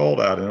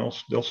cold out, and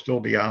they'll still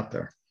be out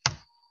there.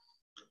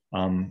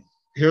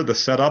 Here the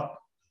setup.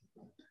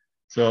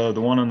 So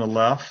the one on the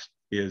left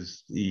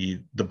is the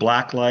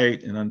black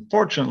light, and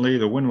unfortunately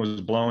the wind was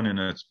blowing and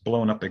it's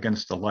blown up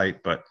against the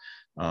light, but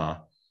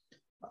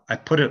I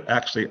put it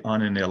actually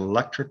on an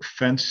electric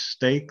fence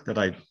stake that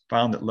I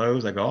found at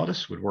Lowe's. I go, oh,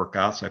 this would work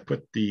out. So I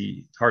put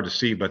hard to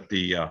see, but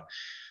the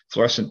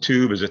fluorescent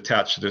tube is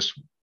attached to this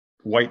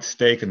white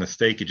stake, and the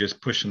stake you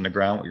just push in the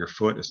ground with your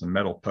foot. It's a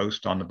metal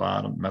post on the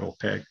bottom, metal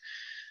peg.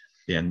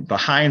 And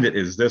behind it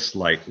is this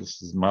light.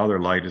 This is my other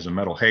light, is a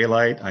metal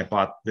halide. I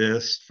bought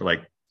this for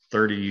like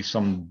 30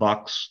 some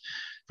bucks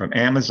from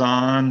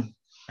Amazon.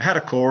 I had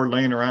a cord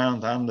laying around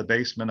down in the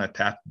basement.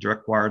 I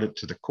direct wired it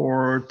to the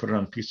cord, put it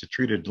on a piece of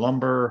treated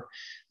lumber.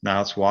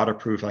 Now it's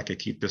waterproof. I could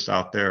keep this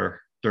out there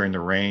during the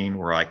rain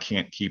where I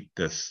can't keep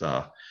this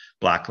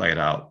black light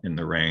out in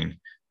the rain.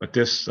 But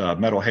this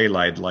metal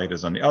halide light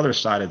is on the other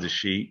side of the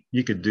sheet.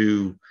 You could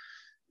do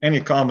any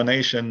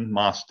combination.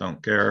 Moths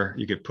don't care.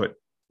 You could put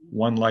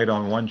one light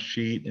on one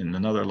sheet and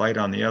another light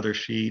on the other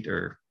sheet,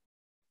 or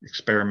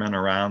experiment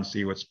around,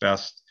 see what's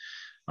best.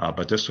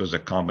 But this was a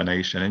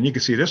combination. And you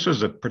can see this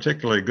was a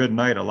particularly good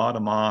night. A lot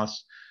of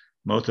moths,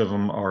 most of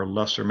them are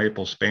lesser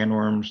maple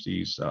spanworms.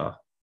 These,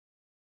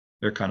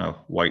 they're kind of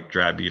white,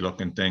 drabby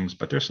looking things,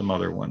 but there's some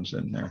other ones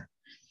in there.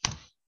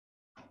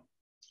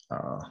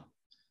 A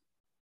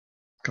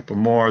couple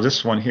more.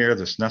 This one here,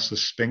 this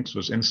Nessus Sphinx,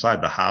 was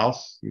inside the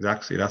house.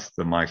 That's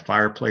my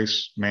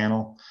fireplace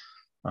mantle.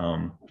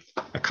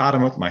 I caught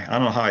him with I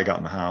don't know how I got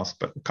in the house,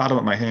 but I caught him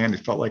with my hand.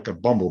 It felt like a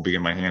bumblebee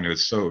in my hand. It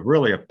was so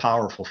really a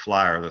powerful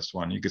flyer, this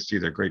one. You can see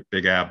their great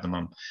big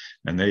abdomen,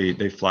 and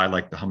they fly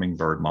like the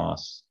hummingbird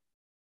moths.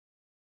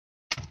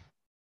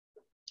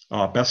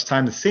 Best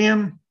time to see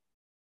them,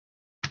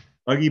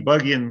 Uggy,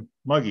 Buggy, and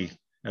Muggy,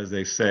 as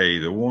they say.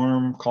 The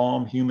warm,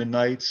 calm, humid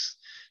nights.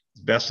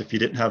 It's best if you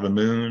didn't have a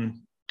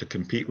moon to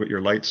compete with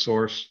your light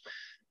source.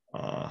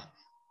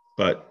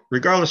 But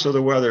regardless of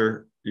the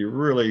weather, you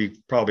really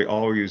probably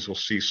always will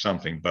see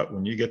something. But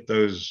when you get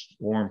those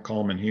warm,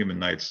 calm, and humid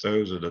nights,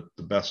 those are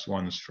the best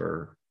ones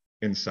for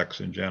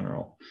insects in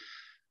general.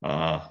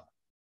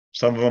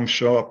 Some of them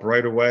show up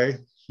right away.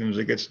 As soon as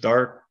it gets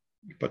dark,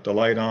 you put the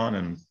light on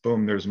and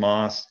boom, there's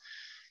moths.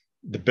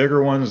 The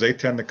bigger ones, they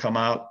tend to come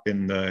out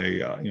in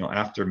the,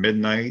 after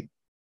midnight.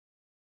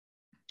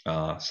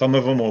 Some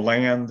of them will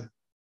land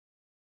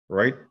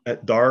right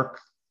at dark,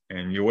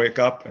 and you wake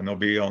up and they'll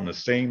be on the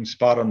same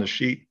spot on the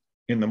sheet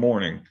in the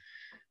morning.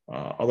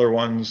 Other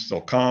ones,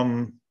 they'll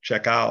come,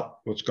 check out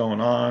what's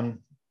going on,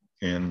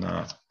 and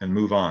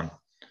move on.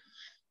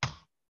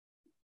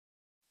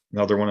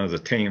 Another one is a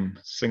tame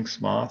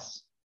Sphinx moth.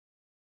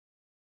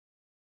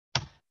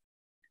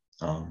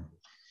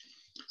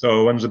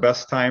 So when's the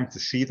best time to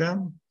see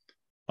them?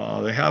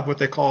 They have what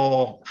they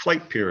call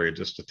flight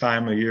periods. It's the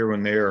time of year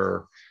when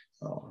they're,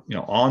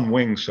 on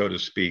wing, so to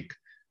speak.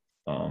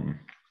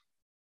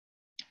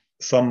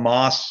 Some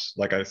moths,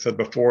 like I said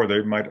before,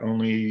 they might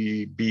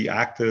only be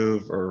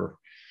active or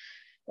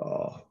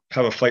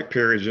have a flight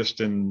period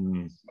just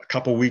in a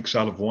couple weeks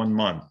out of 1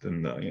 month.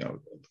 And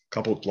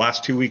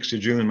last 2 weeks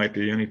of June might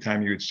be the only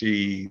time you would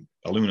see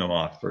a Luna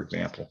moth, for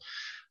example.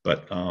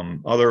 But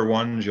other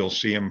ones, you'll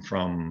see them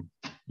from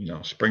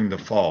spring to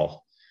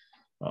fall.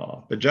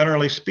 But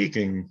generally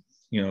speaking,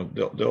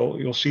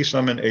 you'll see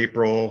some in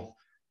April,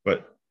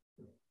 but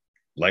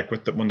like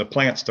when the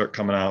plants start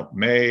coming out,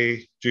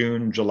 May,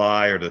 June,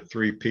 July are the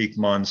 3 peak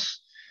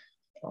months.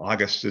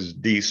 August is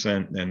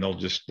decent, and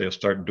they'll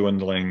start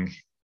dwindling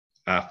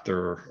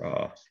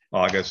after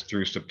August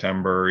through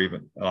September.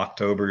 Even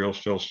October, you'll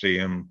still see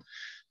them,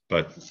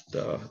 but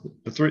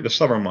the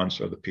summer months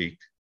are the peak.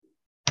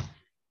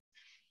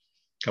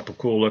 Couple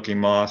cool looking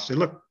moths. They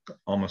look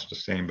almost the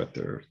same, but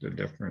they're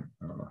different.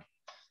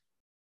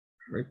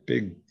 Very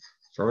big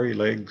furry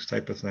legs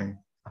type of thing.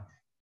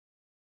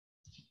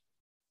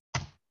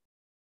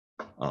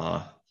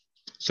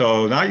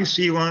 So now you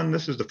see one.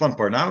 This is the fun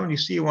part. Now when you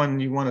see one,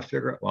 you want to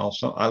figure out,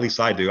 well, at least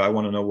I do. I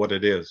want to know what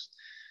it is.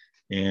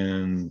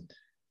 And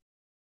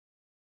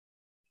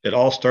it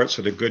all starts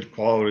with a good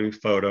quality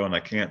photo, and I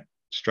can't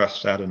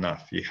stress that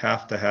enough. You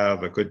have to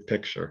have a good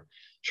picture.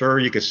 Sure,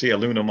 you can see a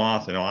Luna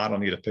moth, and I don't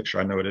need a picture.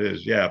 I know what it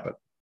is. Yeah, but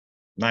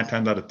 9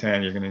 times out of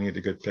 10, you're going to need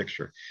a good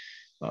picture.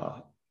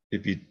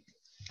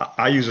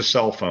 I use a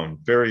cell phone,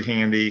 very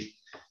handy.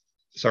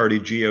 It's already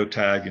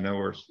geotagged, you know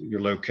where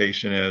your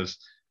location is.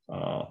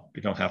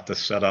 You don't have to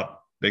set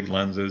up big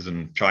lenses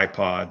and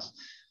tripods.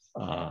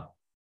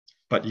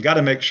 But you got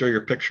to make sure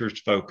your picture's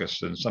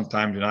focused. And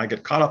sometimes, I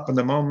get caught up in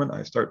the moment.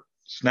 I start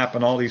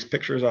snapping all these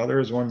pictures. Oh,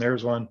 there's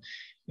one.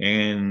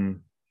 And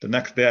the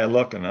next day I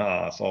look and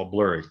it's all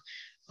blurry.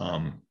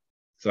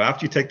 So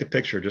after you take the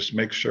picture, just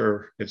make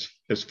sure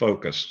it's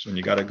focused. When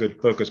you got a good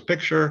focused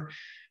picture,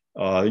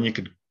 then you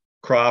could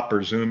crop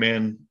or zoom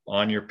in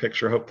on your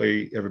picture.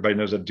 Hopefully everybody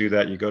knows how to do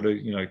that. You go to,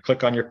 you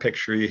click on your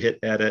picture, you hit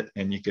edit,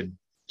 and you could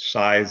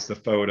size the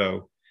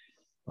photo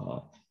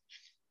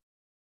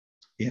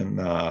in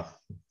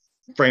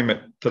frame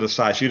it to the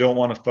side. So you don't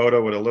want a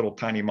photo with a little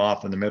tiny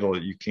moth in the middle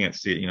that you can't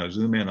see it, you know,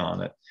 zoom in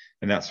on it.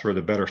 And that's where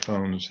the better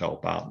phones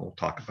help out. We'll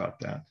talk about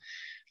that.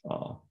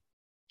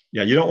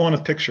 Yeah, you don't want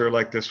a picture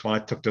like this one.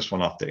 I took this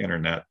one off the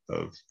internet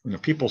of, you know,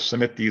 people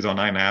submit these on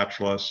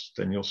iNaturalist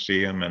and you'll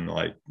see them and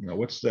like, you know,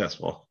 what's this?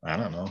 Well, I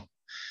don't know.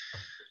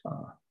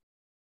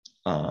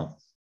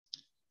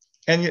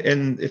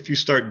 And if you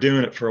start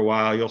doing it for a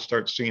while, you'll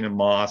start seeing a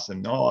moth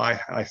and, oh,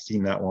 I've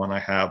seen that one. I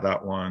have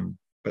that one.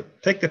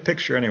 But take the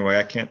picture anyway.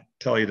 I can't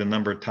tell you the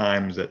number of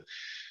times that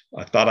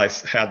I thought I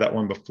had that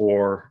one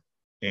before.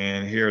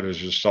 And here there's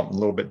just something a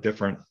little bit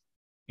different.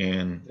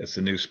 And it's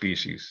a new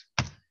species.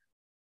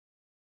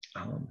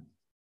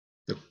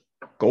 The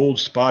gold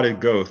spotted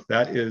goat,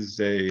 that is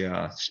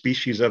a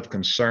species of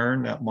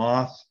concern, that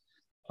moth,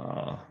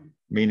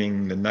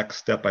 meaning the next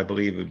step, I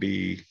believe, would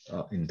be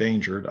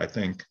endangered, I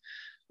think.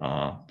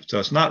 So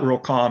it's not real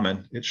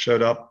common. It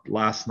showed up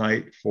last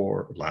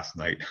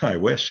I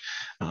wish,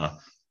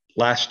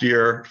 last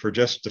year for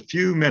just a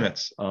few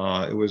minutes.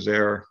 It was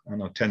there, I don't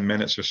know, 10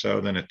 minutes or so,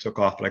 then it took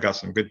off, but I got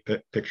some good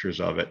pictures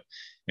of it.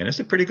 And it's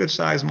a pretty good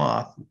size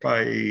moth,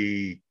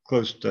 probably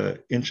close to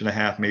 1.5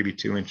 inches, maybe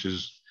 2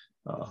 inches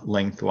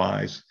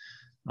lengthwise.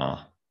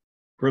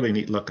 Really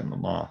neat looking, the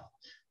moth.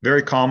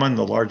 Very common,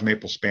 the large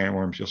maple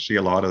spanworms, you'll see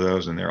a lot of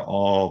those, and they're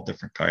all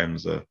different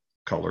kinds of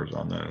colors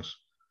on those.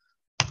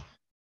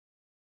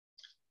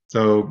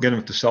 So getting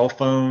with the cell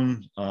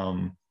phone,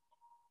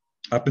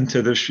 up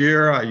until this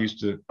year, I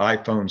used the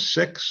iPhone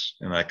 6,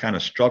 and I kind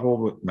of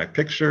struggled with my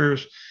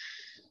pictures.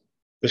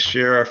 This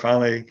year, I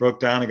finally broke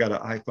down. I got an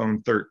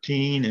iPhone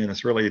 13, and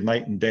it's really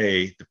night and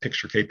day, the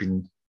picture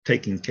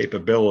taking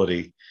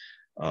capability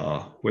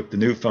with the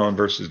new phone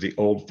versus the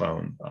old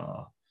phone.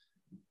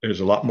 There's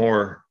a lot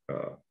more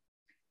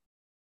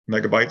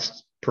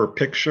megabytes per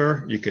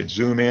picture. You could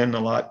zoom in a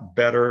lot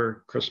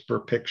better, crisper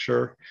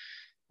picture.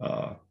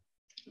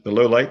 The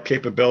low light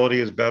capability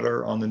is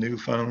better on the new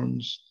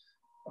phones.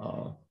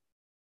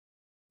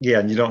 Yeah,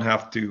 and you don't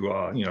have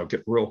to, you know,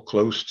 get real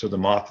close to the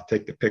moth to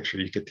take the picture.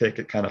 You could take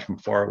it kind of from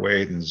far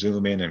away, then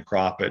zoom in and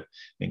crop it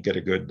and get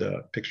a good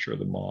picture of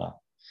the moth.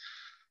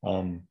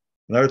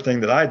 Another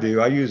thing that I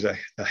do, I use a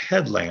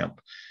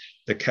headlamp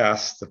that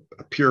casts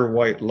a pure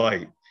white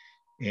light.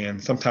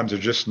 And sometimes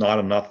there's just not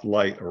enough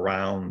light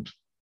around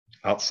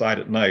outside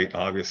at night,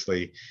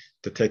 obviously,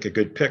 to take a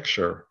good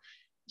picture.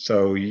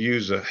 So you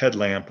use a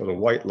headlamp with a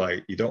white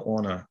light. You don't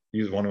want to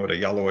use one with a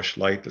yellowish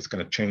light that's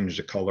going to change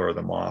the color of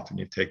the moth when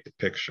you take the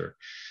picture.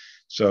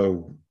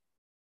 So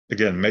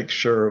again, make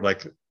sure,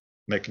 like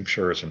making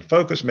sure it's in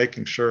focus,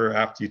 making sure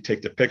after you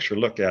take the picture,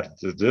 look at it.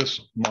 Does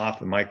this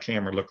moth in my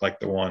camera look like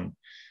the one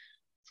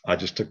I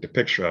just took the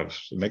picture of?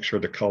 So make sure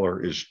the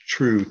color is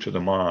true to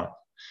the moth.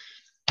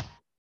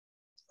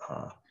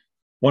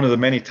 One of the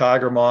many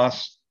tiger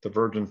moths, the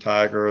virgin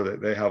tiger,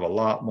 they have a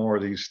lot more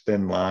of these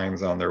thin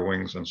lines on their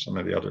wings than some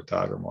of the other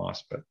tiger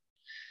moths, but a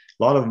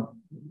lot of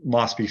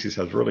moth species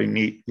has really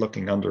neat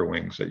looking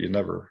underwings that you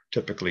never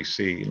typically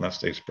see unless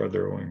they spread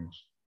their wings.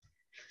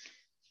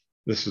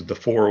 This is the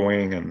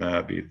forewing, and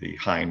that'd be the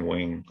hind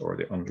wing or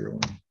the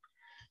underwing.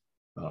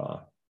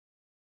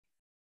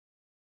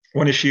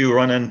 One issue you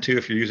run into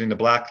if you're using the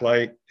black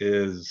light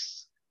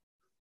is,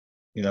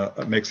 you know,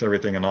 it makes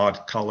everything an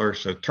odd color.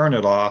 So turn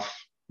it off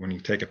when you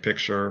take a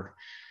picture,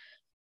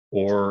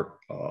 or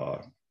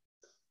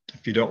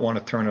if you don't want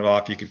to turn it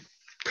off, you could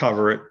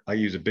cover it. I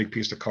use a big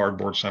piece of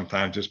cardboard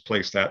sometimes, just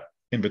place that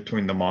in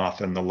between the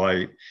moth and the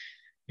light,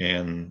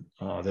 and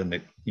then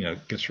it, you know,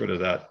 gets rid of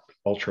that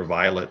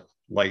ultraviolet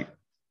light.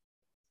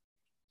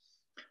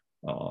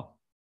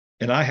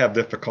 And I have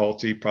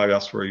difficulty, probably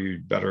that's where you're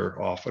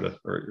better off with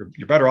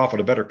you're better off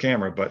with a better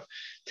camera, but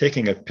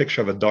taking a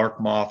picture of a dark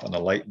moth on a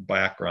light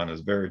background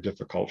is very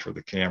difficult for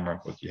the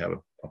camera. But you have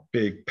a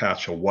big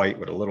patch of white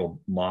with a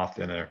little moth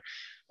in there,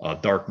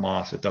 dark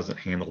moth, it doesn't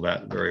handle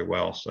that very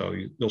well. So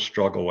you'll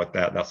struggle with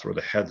that. That's where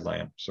the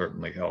headlamp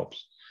certainly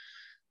helps,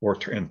 or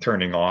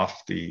turning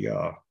off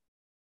the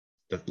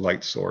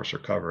light source or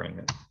covering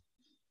it.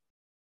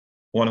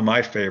 One of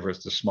my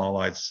favorites, the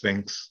small-eyed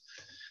sphinx.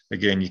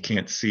 Again, you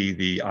can't see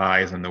the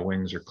eyes and the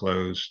wings are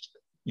closed.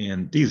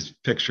 And these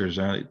pictures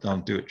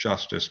don't do it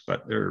justice,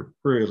 but they're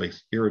really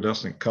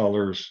iridescent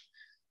colors,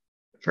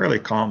 fairly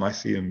calm. I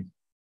see them,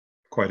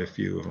 quite a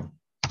few of them.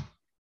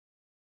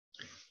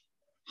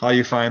 How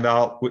you find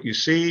out what you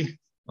see?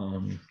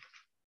 The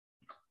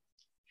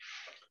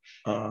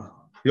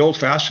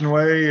old-fashioned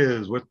way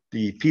is with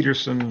the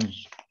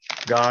Peterson's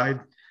guide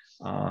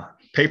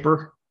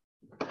paper.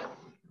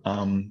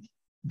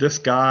 This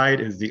guide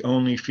is the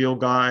only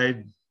field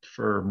guide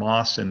for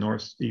moths in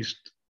the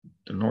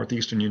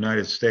northeastern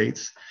United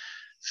States.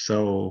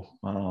 So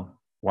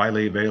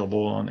widely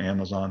available on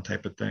Amazon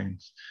type of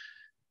things.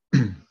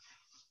 And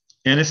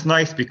it's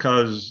nice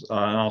because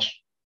I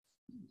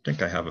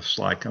think I have a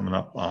slide coming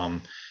up.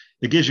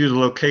 It gives you the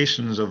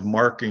locations of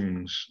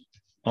markings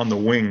on the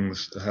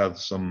wings that have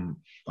some,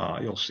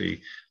 you'll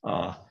see,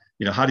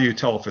 you know, how do you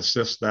tell if it's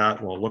this,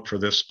 that? Well, look for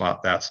this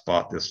spot,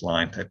 this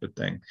line type of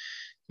thing.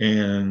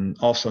 And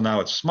also now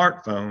with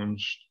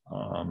smartphones,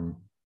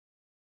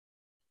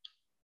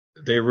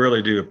 they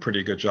really do a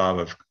pretty good job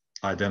of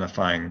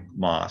identifying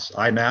moths.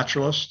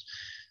 iNaturalist,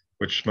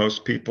 which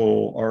most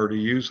people already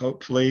use,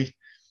 hopefully.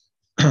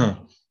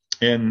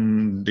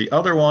 And the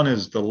other one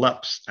is the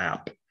LEPS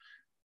app.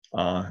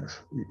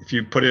 If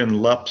you put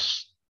in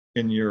LEPS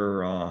in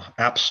your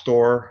app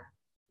store,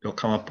 it'll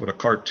come up with a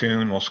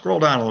cartoon. Well, scroll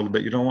down a little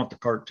bit. You don't want the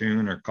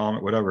cartoon or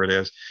comment, whatever it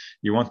is.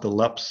 You want the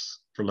LEPS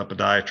for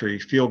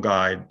Lepidotry Field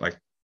Guide by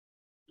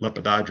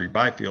Lepidotry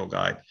by Field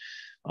Guide.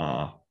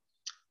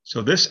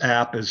 So this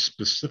app is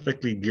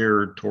specifically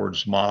geared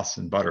towards moths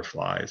and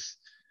butterflies.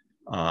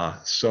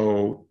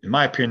 So in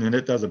my opinion,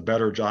 it does a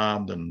better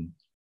job than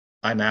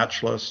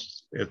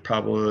iNaturalist. It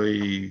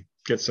probably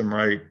gets them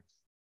right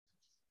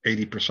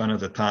 80% of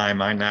the time.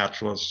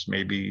 iNaturalist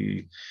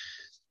maybe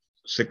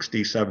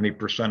 60,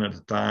 70% of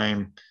the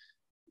time.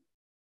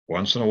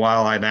 Once in a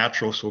while,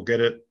 iNaturalist will get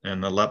it,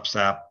 and the LEPS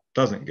app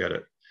doesn't get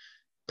it.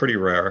 Pretty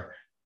rare.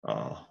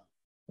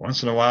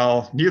 Once in a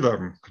while, neither of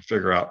them could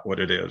figure out what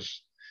it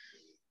is.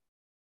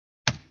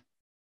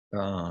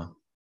 A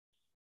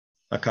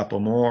couple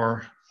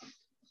more.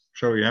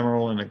 Showy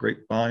emerald and a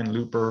grapevine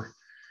looper.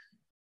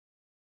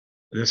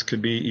 This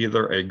could be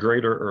either a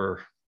greater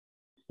or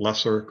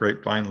lesser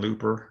grapevine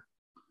looper.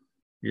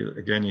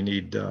 Again, you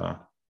need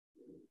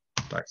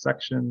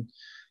dissection.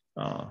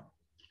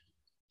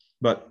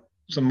 But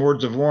some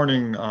words of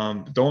warning,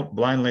 don't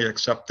blindly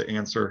accept the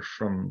answer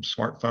from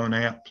smartphone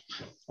apps.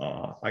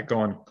 I go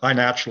on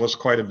iNaturalist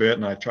quite a bit,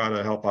 and I try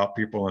to help out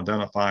people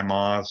identify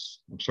moths.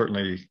 I'm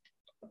certainly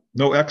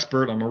no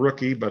expert, I'm a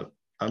rookie, but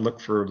I look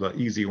for the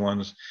easy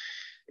ones.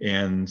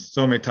 And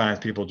so many times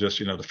people just,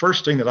 the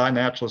first thing that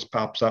iNaturalist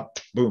pops up,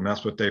 boom,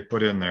 that's what they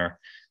put in there.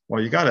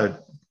 Well, you got to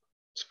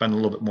spend a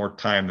little bit more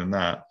time than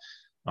that.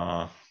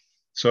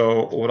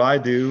 So what I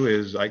do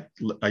is I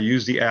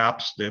use the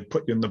apps. They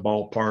put you in the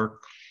ballpark,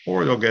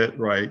 or they'll get it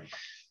right.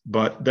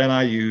 But then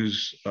I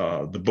use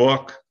the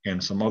book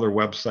and some other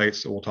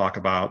websites that we'll talk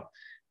about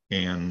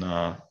and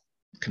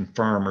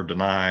confirm or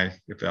deny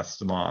if that's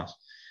the moth.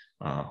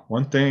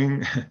 One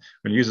thing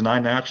when using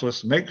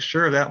iNaturalist, make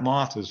sure that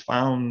moth is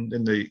found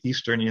in the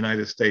eastern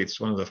United States.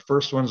 One of the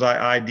first ones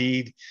I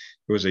ID'd, it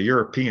was a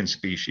European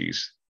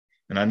species.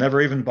 And I never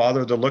even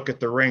bothered to look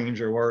at the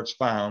range or where it's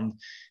found.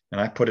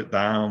 And I put it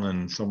down,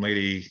 and some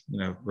lady,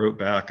 wrote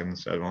back and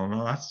said, well,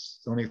 no,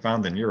 that's only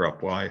found in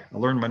Europe. Well, I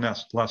learned my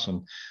next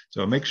lesson.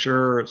 So make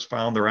sure it's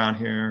found around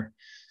here,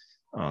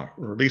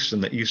 or at least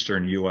in the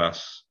eastern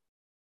US.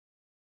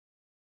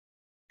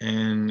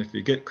 And if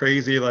you get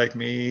crazy like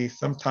me,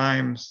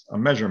 sometimes a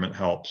measurement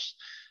helps.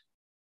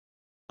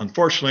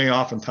 Unfortunately,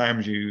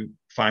 oftentimes you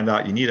find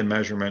out you need a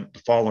measurement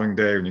the following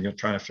day when you're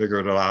trying to figure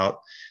it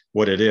out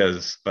what it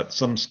is. But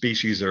some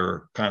species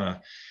are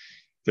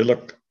they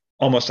look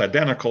almost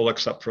identical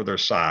except for their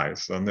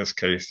size. So in this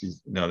case,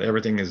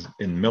 everything is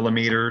in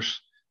millimeters.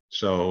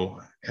 So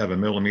have a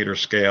millimeter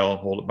scale,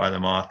 hold it by the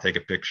moth, take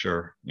a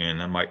picture,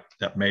 and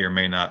that may or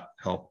may not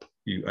help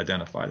you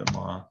identify the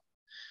moth.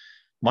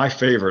 My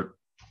favorite,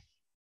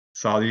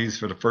 saw these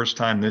for the first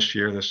time this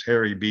year, this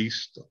hairy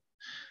beast,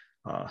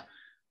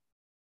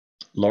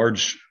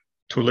 large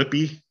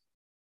tulipi,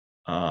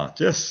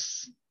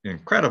 just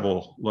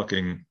incredible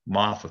looking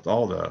moth with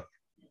all the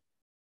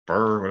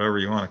fur, whatever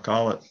you want to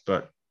call it,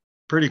 but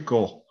pretty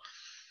cool.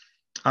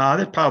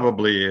 They're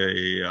probably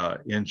a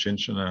inch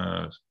and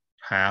a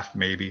half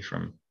maybe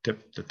from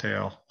tip to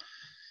tail.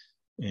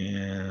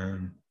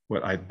 And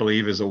what I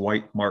believe is a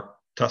white marked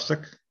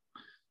tussock.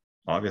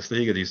 Obviously,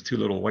 you get these two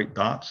little white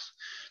dots,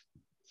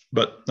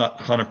 but not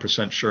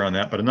 100% sure on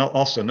that. But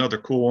also another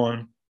cool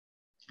one.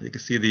 You can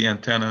see the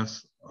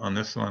antennas on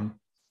this one.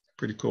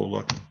 Pretty cool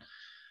looking.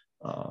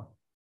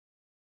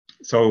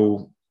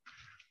 So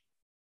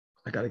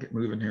I got to get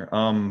moving here.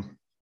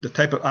 The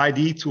type of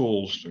ID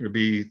tools would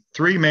be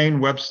 3 main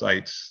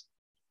websites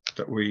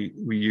that we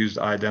use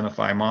to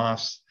identify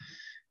moths.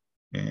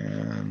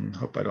 And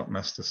hope I don't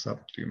mess this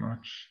up too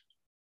much.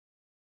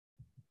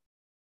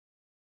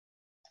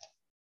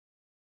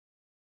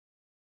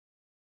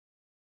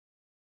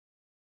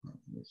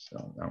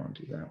 So I want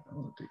to do that. I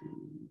want to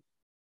do.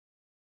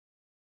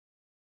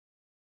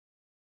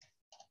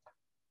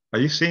 Are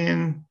you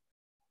seeing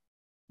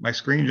my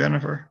screen,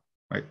 Jennifer?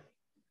 Right.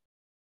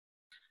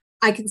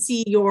 I can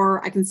see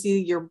your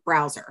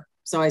browser.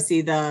 So I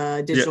see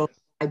the digital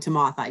guide to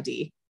moth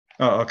ID.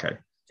 Oh, okay.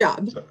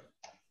 Job.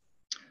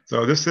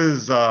 So this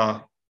is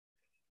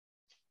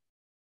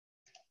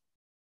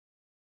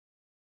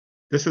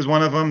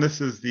one of them. This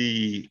is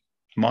the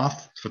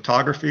Moth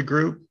Photography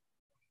Group.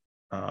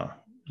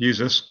 Use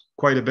this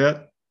quite a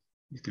bit.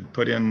 You could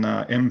put in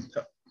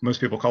most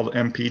people call it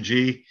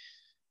MPG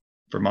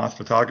for Moth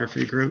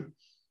Photography Group,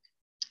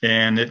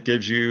 and it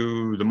gives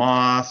you the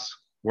moths,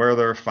 where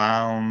they're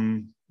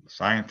found,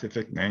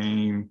 scientific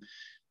name,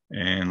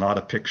 and a lot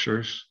of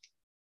pictures.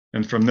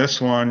 And from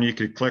this one, you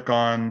could click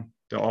on,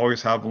 they'll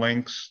always have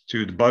links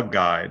to the bug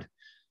guide.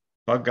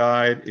 Bug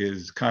guide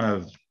is kind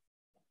of,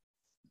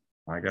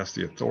 I guess,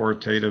 the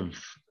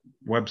authoritative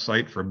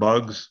website for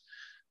bugs.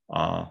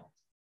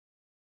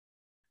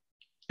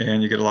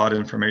 And you get a lot of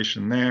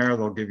information there.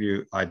 They'll give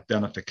you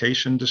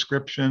identification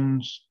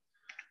descriptions.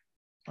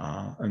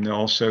 And they'll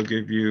also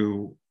give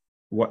you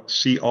what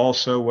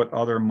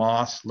other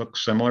moths look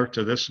similar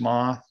to this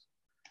moth.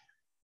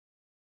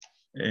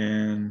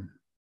 And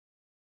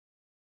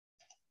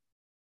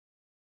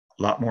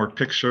a lot more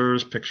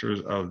pictures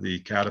of the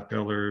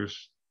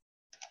caterpillars,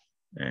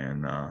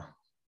 and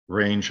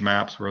range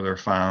maps where they're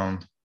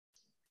found.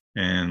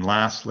 And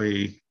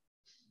lastly,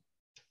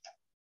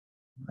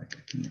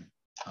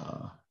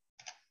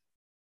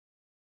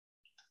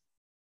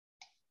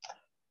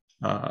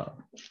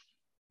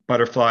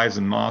 butterflies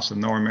and moths in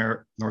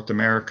North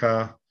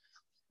America.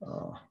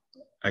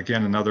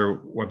 Again, another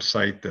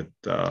website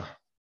that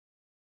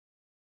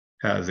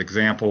has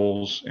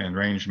examples and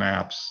range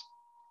maps.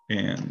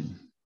 And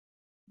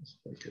let's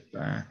take it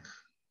back.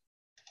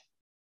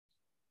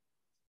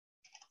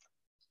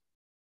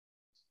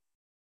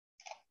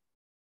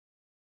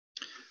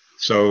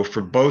 So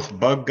for both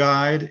Bug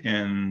Guide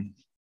and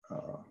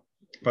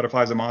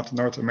Butterflies and Moths in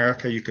North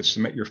America, you could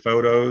submit your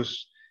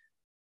photos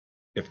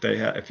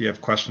if you have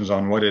questions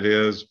on what it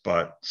is,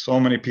 but so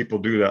many people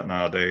do that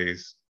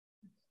nowadays.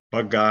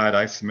 Bug Guide,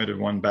 I submitted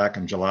one back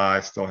in July,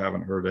 still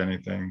haven't heard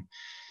anything.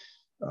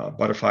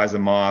 Butterflies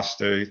and Moths,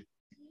 they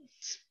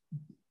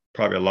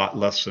probably a lot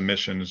less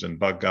submissions than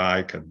Bug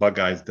Guide, because Bug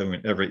Guide is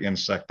doing every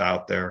insect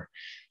out there.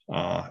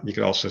 You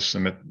could also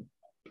submit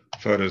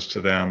photos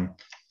to them.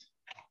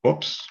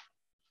 Whoops.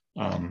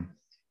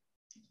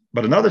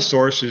 But another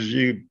source is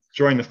you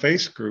join the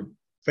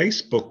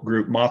Facebook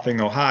group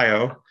Mothing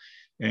Ohio,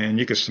 and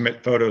you can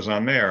submit photos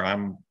on there.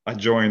 I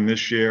joined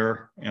this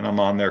year, and I'm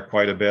on there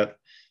quite a bit.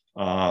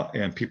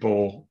 And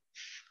people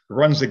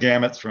runs the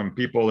gamut from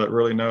people that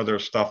really know their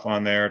stuff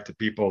on there to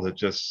people that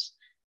just,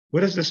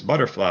 what is this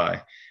butterfly?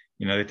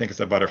 You know, they think it's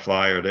a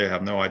butterfly or they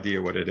have no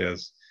idea what it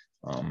is.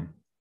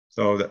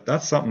 So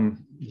that's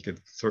something you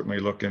could certainly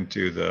look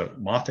into. The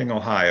Mothing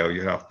Ohio,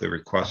 you have to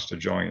request to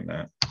join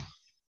that.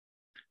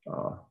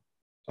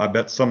 I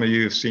bet some of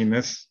you have seen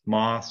this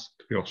moth.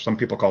 You know, some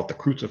people call it the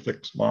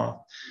crucifix moth.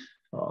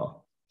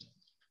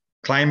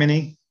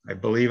 Clymene, I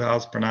believe how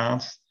it's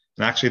pronounced.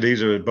 And actually,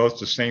 these are both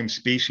the same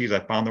species. I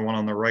found the one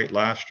on the right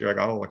last year. I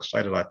got all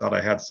excited. I thought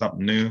I had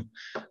something new,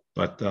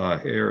 but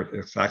here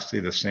it's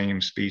actually the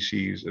same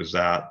species as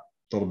that.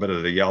 A little bit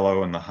of the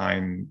yellow in the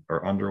hind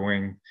or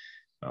underwing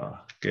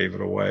gave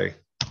it away.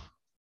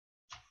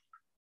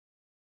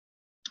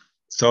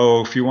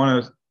 So if you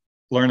want to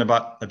learn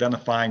about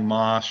identifying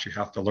moths, you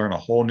have to learn a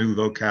whole new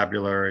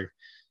vocabulary.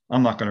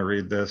 I'm not going to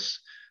read this,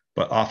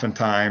 but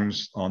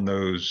oftentimes on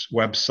those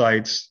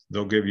websites,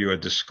 they'll give you a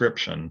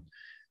description.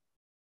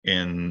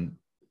 And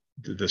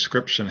the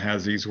description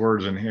has these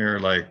words in here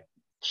like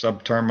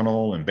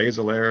subterminal and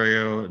basal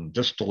area and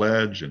distal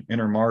edge and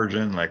inner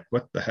margin. Like,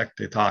 what the heck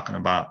they talking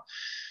about?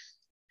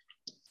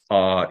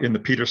 In the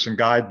Peterson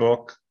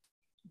guidebook,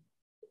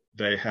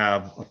 they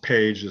have a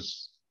page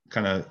that's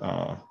kind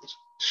of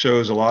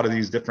shows a lot of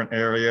these different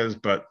areas,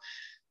 but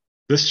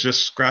this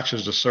just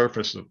scratches the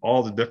surface of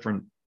all the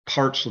different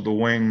parts of the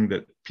wing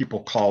that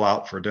people call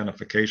out for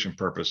identification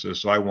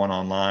purposes. So I went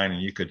online,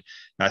 and you could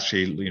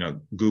actually, you know,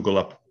 Google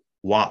up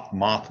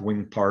moth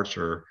wing parts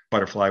or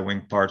butterfly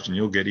wing parts, and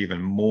you'll get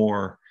even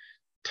more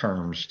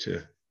terms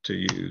to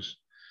use.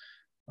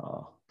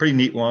 Pretty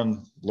neat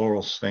one.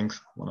 Laurel Sphinx,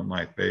 one of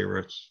my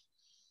favorites.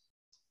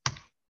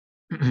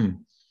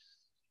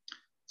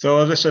 So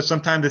as I said,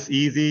 sometimes it's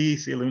easy.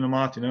 See a Luna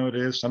moth, you know it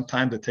is.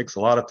 Sometimes it takes a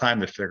lot of time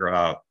to figure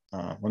out.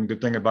 One good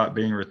thing about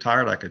being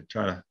retired, I could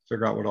try to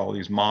figure out what all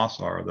these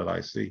moths are that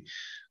I see.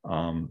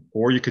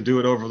 Or you could do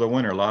it over the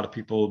winter. A lot of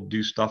people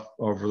do stuff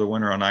over the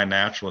winter on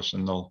iNaturalist,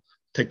 and they'll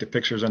take the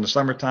pictures in the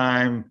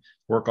summertime,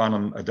 work on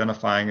them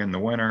identifying in the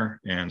winter,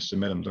 and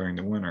submit them during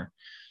the winter.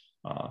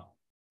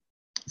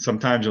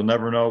 Sometimes you'll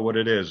never know what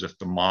it is if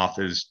the moth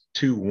is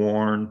too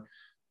worn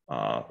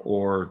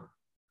or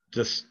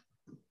just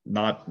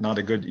not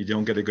a good, you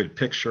don't get a good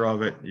picture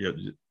of it,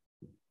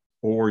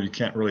 or you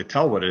can't really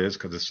tell what it is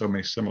because there's so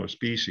many similar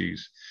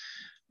species.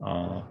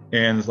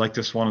 And it's like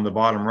this one on the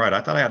bottom right.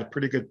 I thought I had a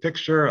pretty good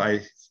picture.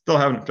 I still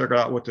haven't figured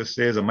out what this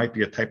is. It might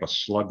be a type of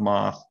slug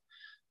moth,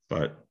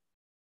 but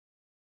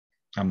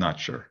I'm not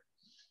sure.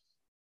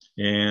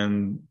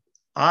 And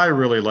I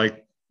really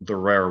like the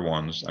rare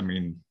ones. I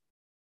mean,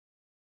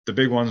 the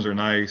big ones are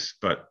nice,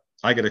 but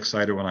I get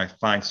excited when I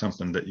find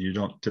something that you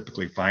don't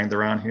typically find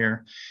around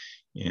here.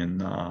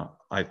 And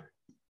I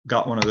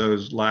got one of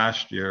those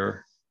last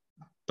year.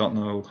 Don't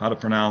know how to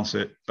pronounce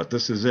it, but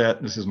this is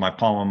it. This is my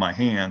palm of my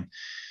hand.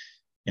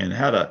 And it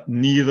had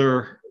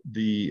neither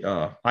the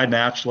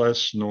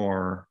iNaturalist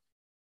nor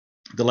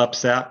the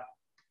LepSat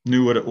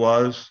knew what it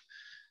was.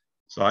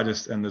 So I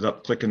just ended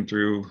up clicking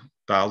through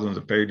thousands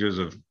of pages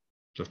of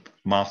the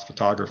Moths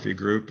photography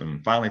group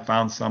and finally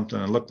found something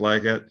that looked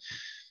like it.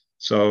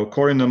 So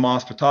according to the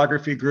Moths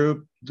photography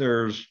group,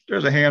 there's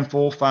a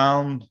handful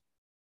found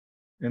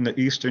in the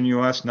eastern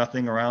US,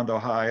 nothing around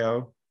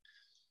Ohio.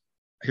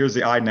 Here's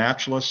the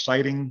iNaturalist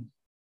sighting.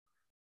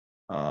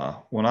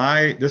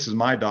 This is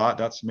my dot,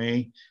 that's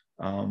me.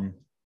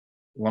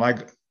 When I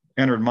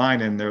entered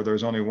mine in there,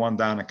 there's only one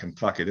down in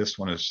Kentucky. This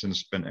one has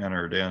since been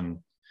entered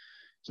in.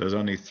 So there's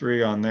only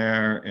 3 on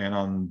there. And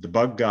on the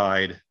bug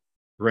guide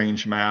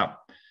range map,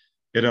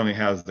 it only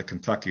has the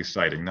Kentucky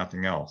sighting,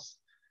 nothing else.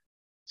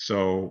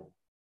 So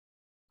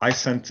I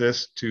sent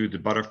this to the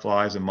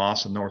butterflies and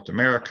moths in North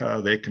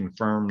America. They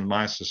confirmed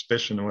my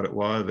suspicion of what it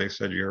was. They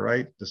said, you're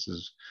right, this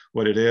is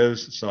what it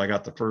is. So I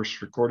got the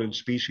first recorded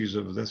species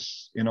of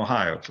this in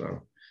Ohio.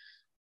 So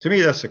to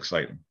me, that's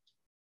exciting.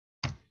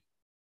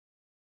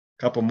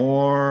 Couple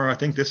more. I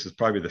think this is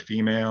probably the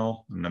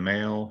female and the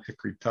male,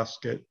 hickory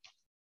tusket,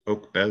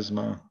 oak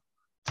besma.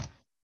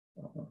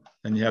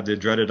 And you have the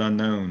dreaded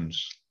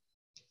unknowns.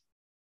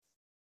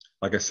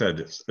 Like I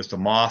said, it's the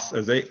moths.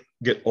 As they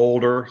get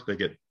older, they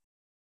get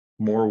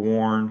more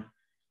worn,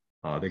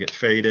 they get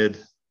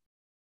faded,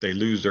 they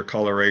lose their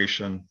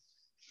coloration,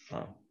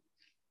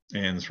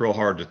 and it's real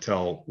hard to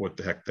tell what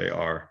the heck they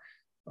are.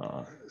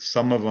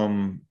 Some of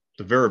them,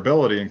 the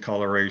variability in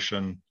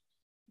coloration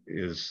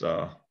is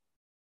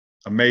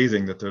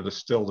amazing that they're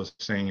still the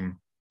same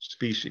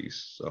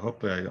species. So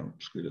hopefully I don't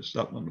screw this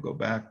up. Let me go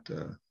back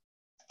to.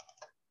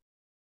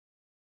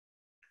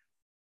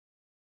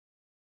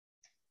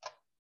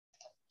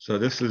 So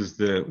this is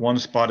the one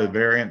spotted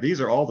variant.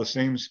 These are all the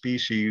same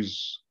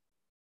species,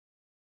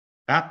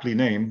 aptly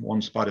named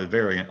one spotted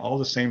variant, all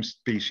the same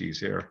species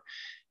here.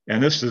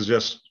 And this is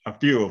just a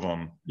few of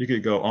them. You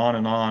could go on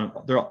and on.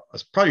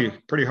 It's probably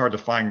pretty hard to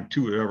find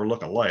 2 that ever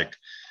look alike.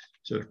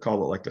 So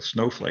call it like the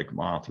snowflake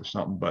moth or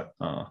something, but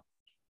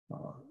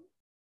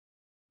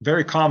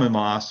very common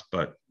moths,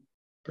 but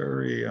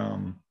very,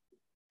 a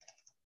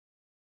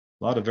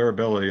lot of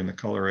variability in the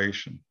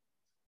coloration.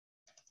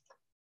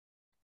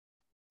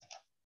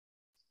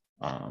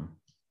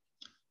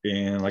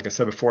 And like I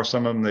said before,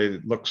 some of them, they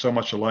look so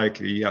much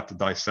alike, you have to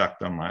dissect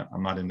them.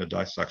 I'm not into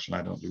dissection.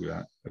 I don't do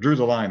that. I drew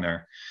the line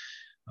there.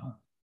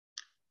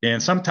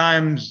 And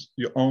sometimes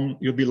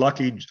you'll be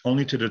lucky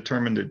only to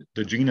determine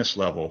the genus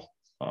level.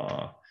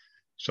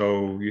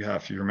 So you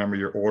have, if you remember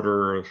your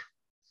order,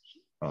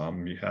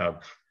 you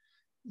have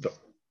the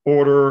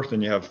order,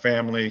 then you have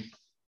family,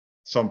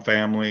 some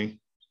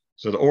family.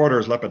 So the order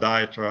is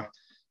Lepidoptera,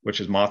 which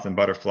is moth and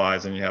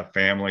butterflies, and you have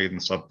family and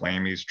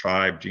subfamilies,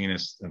 tribe,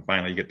 genus, and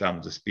finally you get down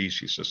to the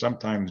species. So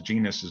sometimes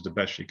genus is the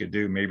best you could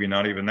do, maybe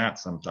not even that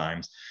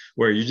sometimes,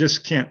 where you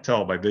just can't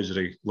tell by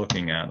visually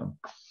looking at them.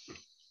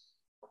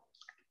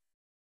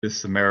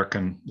 This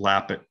American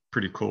lappet,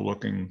 pretty cool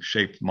looking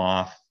shaped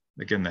moth.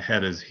 Again, the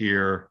head is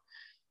here.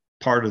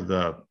 Part of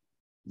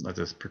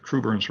this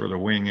protuberance where the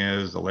wing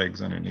is, the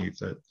legs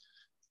underneath it.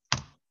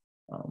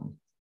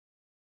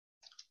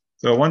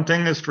 So one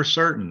thing is for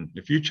certain,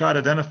 if you try to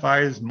identify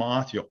as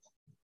moth, you'll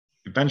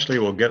eventually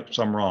will get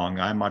some wrong.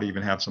 I might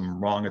even have some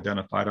wrong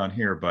identified on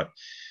here, but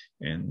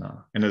and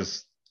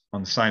as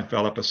on the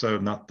Seinfeld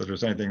episode, not that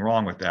there's anything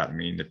wrong with that. I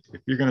mean,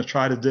 if you're going to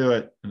try to do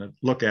it and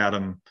look at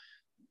them,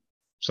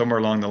 somewhere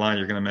along the line,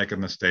 you're going to make a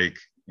mistake,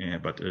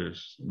 but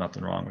there's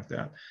nothing wrong with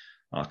that.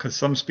 Because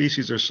some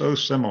species are so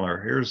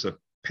similar. Here's a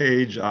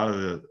page out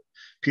of the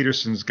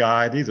Peterson's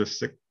guide. These are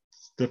 6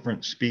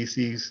 different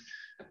species.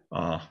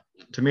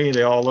 To me,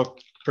 they all look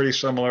pretty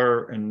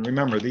similar. And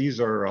remember, these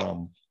are,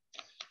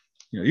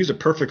 these are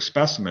perfect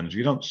specimens.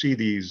 You don't see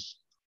these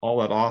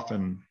all that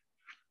often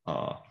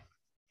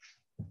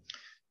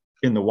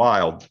in the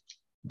wild.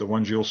 The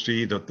ones you'll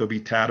see, that they'll be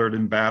tattered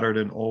and battered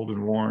and old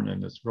and worn,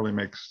 and this really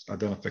makes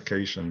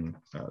identification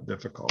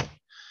difficult.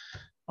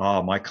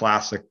 My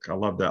classic, I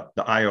love that,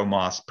 the Io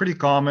moths, pretty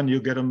common.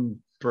 You'll get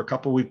them for a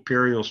couple-week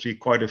period. You'll see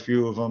quite a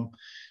few of them,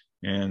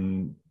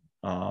 and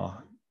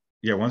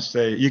yeah, once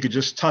you could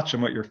just touch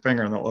them with your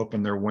finger and they'll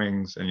open their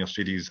wings, and you'll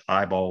see these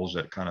eyeballs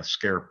that kind of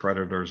scare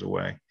predators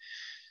away.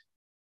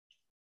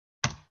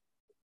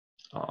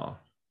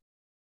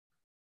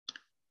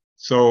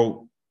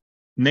 So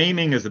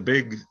naming is a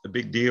big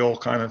deal,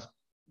 kind of.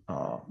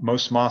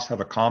 Most moths have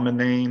a common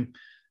name,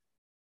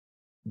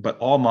 but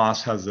all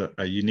moths has a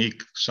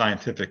unique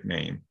scientific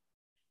name.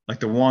 Like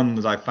the one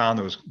that I found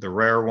that was the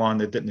rare one,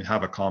 it didn't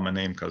have a common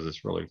name because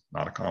it's really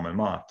not a common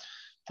moth.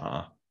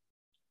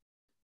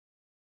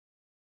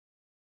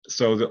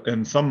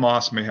 And some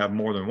moths may have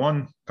more than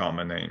one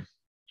common name.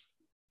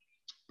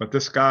 But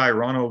this guy,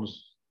 Ronald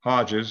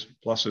Hodges,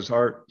 bless his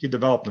heart, he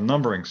developed a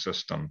numbering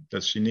system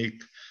that's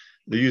unique.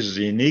 That uses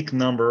a unique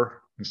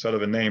number instead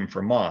of a name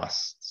for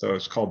moths. So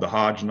it's called the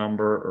Hodge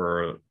number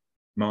or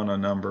Mona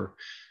number,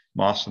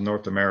 moths in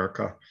North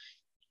America.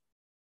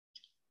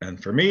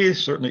 And for me, it's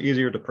certainly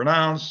easier to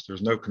pronounce.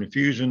 There's no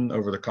confusion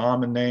over the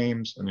common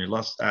names, and you're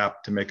less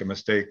apt to make a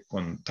mistake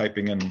when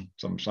typing in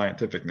some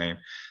scientific name.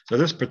 So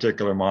this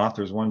particular moth,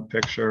 there's one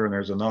picture and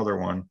there's another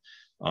one.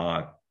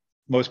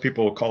 Most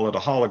people call it a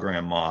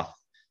hologram moth.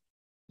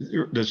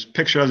 This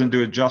picture doesn't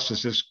do it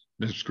justice.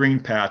 This green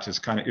patch is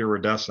kind of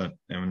iridescent,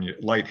 and when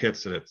light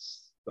hits it,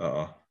 it's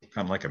kind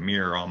of like a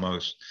mirror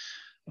almost,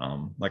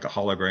 like a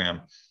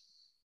hologram.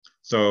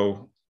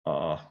 So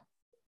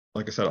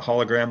like I said, a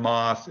hologram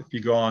moth, if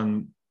you go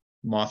on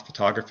moth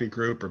photography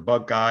group or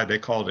bug guide. They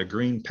call it a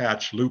green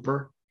patch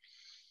looper.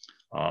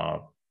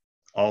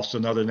 Also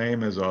another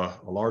name is a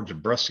large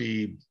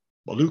breasty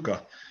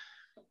beluga.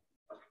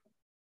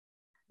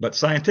 But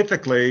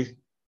scientifically,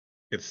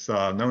 it's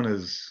known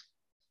as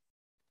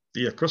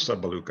Diacrissa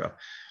beluga.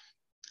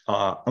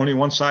 Only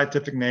one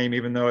scientific name,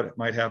 even though it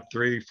might have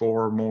 3,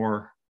 4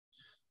 more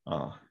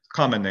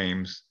common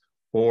names,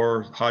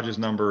 or Hodge's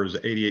number is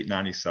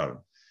 8897.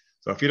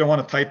 So if you don't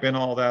want to type in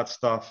all that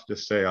stuff,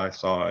 just say I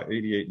saw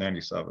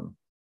 8897.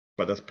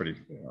 But that's pretty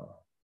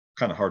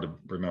kind of hard to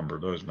remember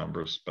those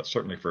numbers, but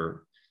certainly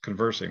for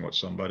conversing with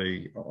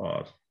somebody,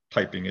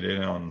 typing it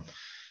in on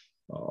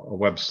a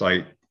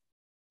website,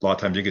 a lot of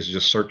times you can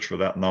just search for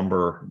that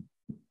number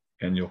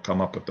and you'll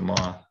come up with the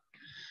moth.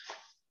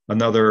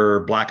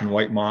 Another black and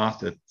white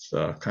moth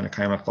that kind of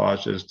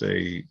camouflages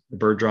the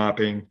bird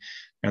dropping.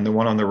 And the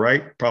one on the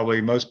right, probably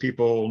most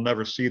people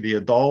never see the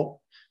adult,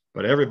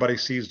 but everybody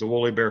sees the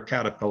woolly bear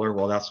caterpillar.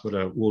 Well, that's what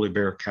a woolly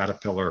bear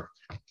caterpillar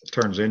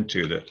turns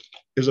into, the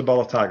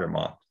Isabella tiger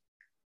moth.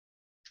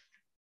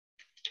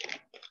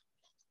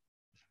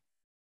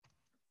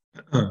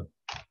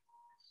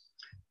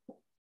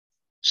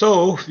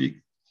 So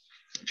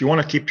if you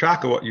want to keep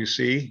track of what you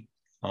see,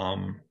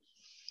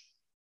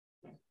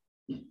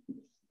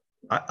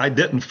 I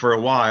didn't for a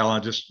while.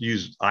 I just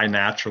used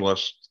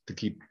iNaturalist to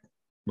keep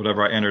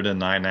whatever I entered in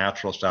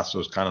iNaturalist. That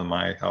was kind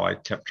of how I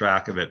kept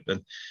track of it.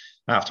 But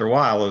after a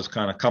while, it was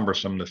kind of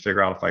cumbersome to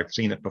figure out if I've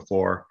seen it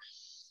before.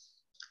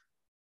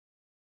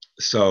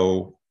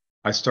 So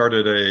I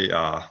started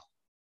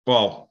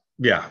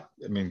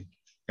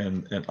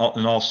and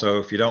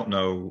also, if you don't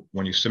know,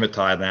 when you submit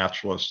to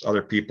iNaturalist,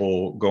 other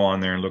people go on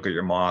there and look at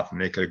your moth,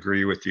 and they could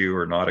agree with you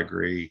or not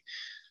agree,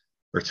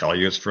 or tell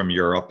you it's from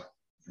Europe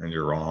and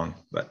you're wrong.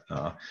 But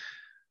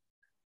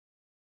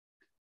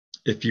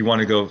if you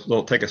want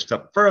to take a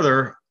step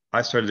further,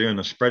 I started doing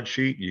a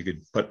spreadsheet. You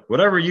could put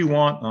whatever you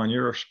want on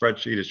your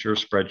spreadsheet. It's your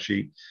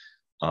spreadsheet.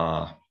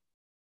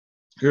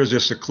 Here's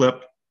just a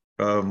clip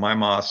of my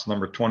moths,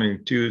 number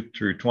 22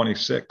 through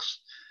 26.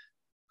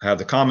 I have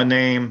the common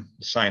name,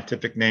 the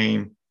scientific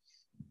name,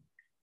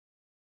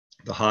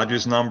 the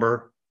Hodges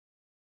number,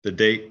 the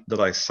date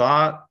that I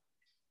saw it.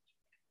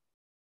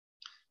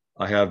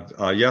 I have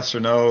yes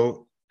or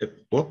no,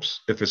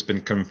 if it's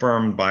been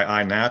confirmed by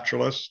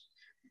iNaturalist.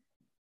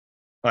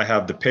 I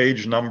have the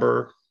page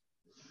number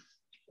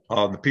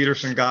of the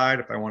Peterson guide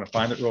if I want to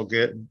find it real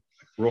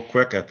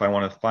quick. If I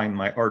want to find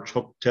my arch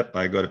hook tip,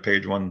 I go to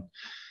page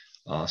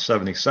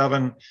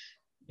 177.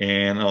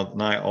 And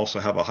I also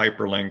have a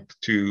hyperlink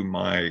to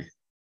my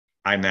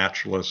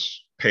iNaturalist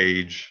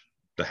page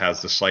that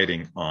has the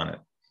sighting on it.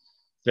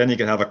 Then you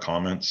can have a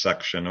comment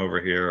section over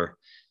here.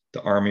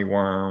 The army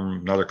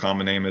worm, another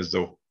common name is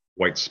the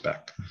white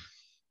speck.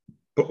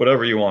 Put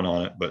whatever you want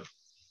on it, but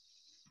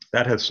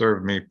that has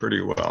served me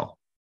pretty well.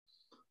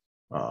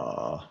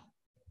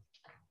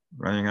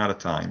 Running out of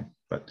time,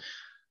 but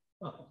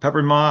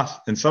peppered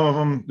moth, and some of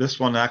them, this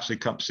one actually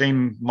comes,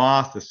 same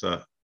moth, it's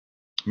a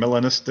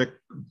melanistic,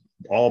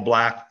 all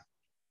black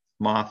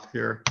moth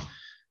here.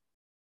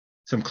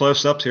 Some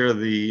close-ups here,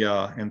 the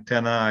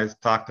antenna I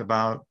talked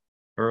about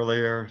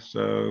earlier.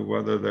 So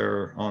whether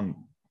they're on,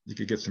 you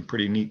could get some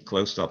pretty neat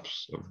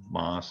close-ups of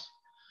moths.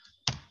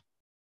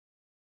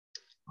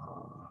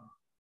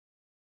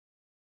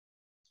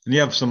 And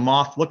you have some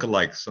moth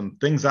lookalikes, some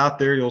things out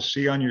there you'll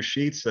see on your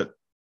sheets that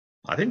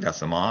I think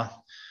that's a moth.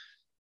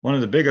 One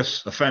of the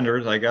biggest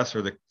offenders, I guess,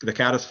 are the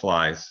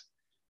caddisflies.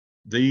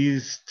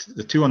 The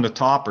two on the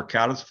top are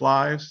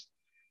caddisflies,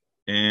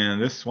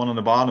 and this one on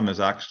the bottom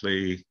is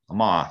actually a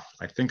moth.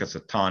 I think it's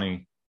a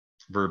tawny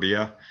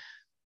verbia,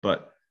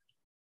 but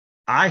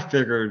I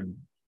figured,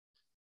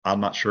 I'm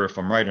not sure if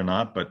I'm right or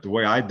not, but the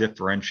way I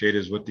differentiate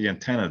is with the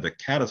antenna. The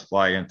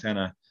caddisfly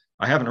antenna,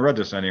 I haven't read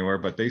this anywhere,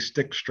 but they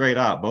stick straight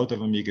out. Both of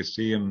them, you can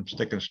see them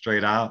sticking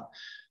straight out,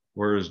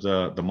 whereas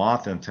the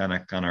moth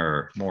antenna kind of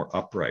are more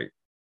upright.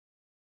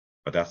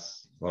 But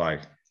that's what I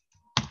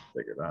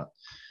figured out.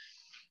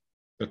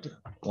 But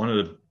one of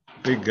the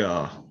big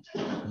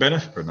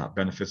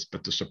benefits,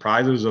 but the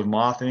surprises of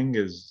mothing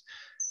is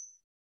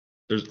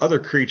there's other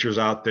creatures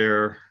out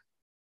there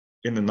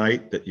in the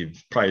night that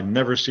you've probably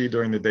never see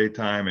during the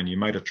daytime, and you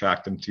might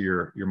attract them to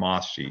your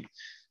moth sheet.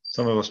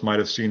 Some of us might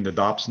have seen the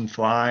Dobson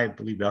fly. I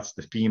believe that's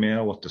the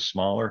female with the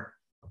smaller,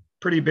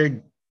 pretty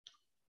big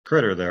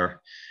critter there.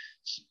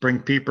 Spring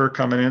peeper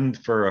coming in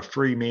for a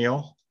free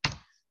meal.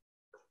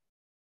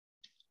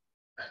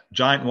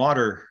 Giant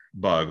water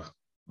bug.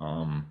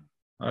 I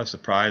was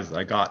surprised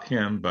I got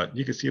him, but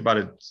you can see about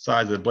the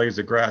size of the blades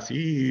of grass.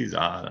 He's,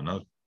 I don't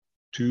know,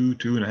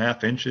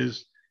 2.5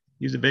 inches.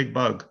 He's a big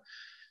bug.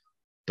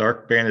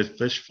 Dark banded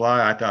fish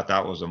fly. I thought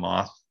that was a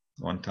moth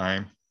one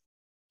time.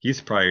 He's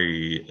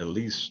probably at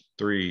least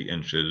 3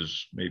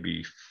 inches,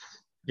 maybe,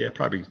 yeah,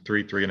 probably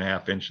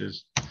 3.5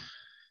 inches.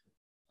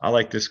 I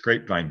like this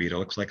grapevine beetle.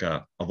 Looks like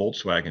a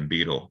Volkswagen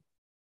beetle.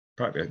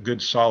 Probably a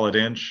good solid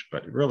inch,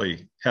 but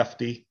really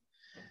hefty.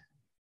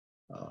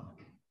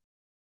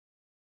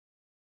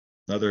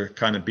 another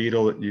kind of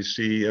beetle that you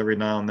see every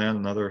now and then,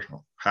 another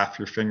half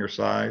your finger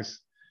size.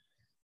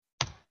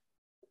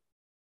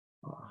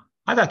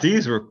 I thought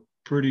these were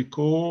pretty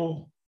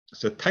cool.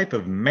 It's a type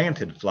of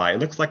mantid fly. It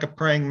looks like a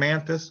praying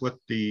mantis with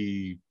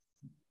the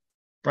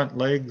front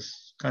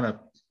legs kind of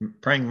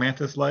praying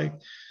mantis-like.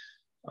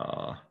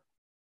 I'm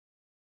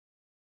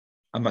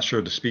not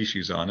sure the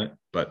species on it,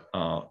 but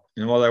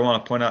you know what I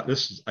want to point out,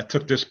 I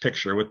took this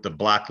picture with the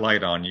black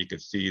light on. You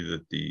could see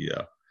that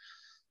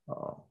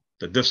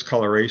the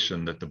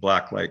discoloration that the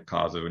black light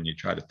causes when you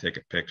try to take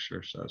a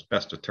picture. So it's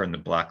best to turn the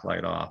black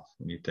light off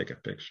when you take a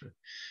picture.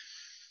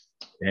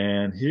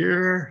 And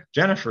here,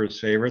 Jennifer's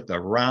favorite, the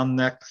round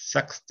neck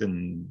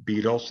sexton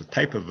beetle. It's a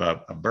type of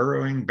a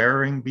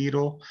burying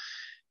beetle.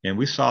 And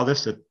we saw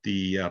this at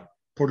the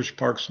Portage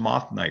Park's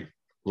Moth Night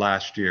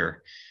last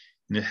year.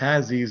 And it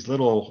has these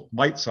little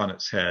mites on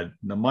its head.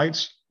 And the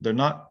mites, they're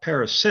not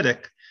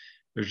parasitic.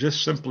 They're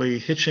just simply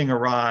hitching a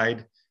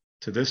ride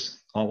to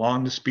this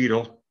along this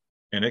beetle,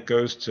 and it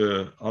goes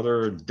to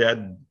other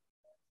dead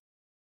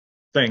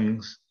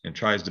things and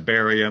tries to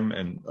bury them.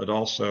 And it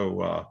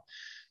also,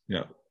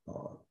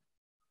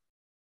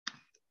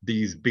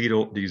 these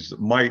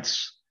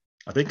mites,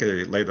 I think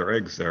they lay their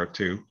eggs there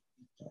too.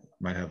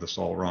 Might have this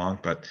all wrong,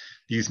 but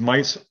these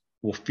mites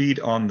will feed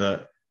on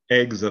the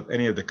eggs of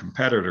any of the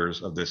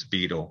competitors of this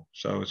beetle.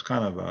 So it's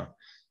kind of a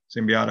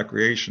symbiotic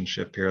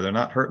relationship here. They're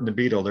not hurting the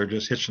beetle. They're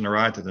just hitching a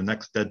ride to the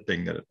next dead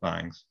thing that it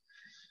finds.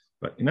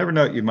 But you never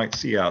know what you might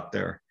see out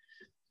there.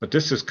 But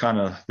this is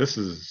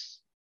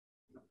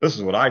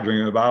what I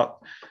dream about.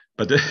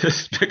 But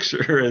this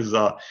picture is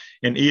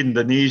in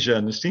Indonesia,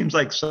 and it seems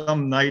like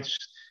some nights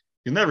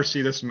you never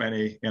see this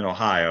many in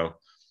Ohio.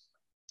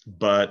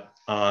 But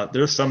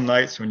there's some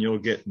nights when you'll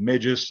get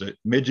midges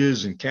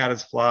and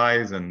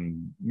caddisflies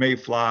and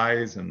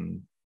mayflies,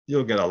 and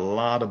you'll get a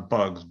lot of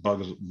bugs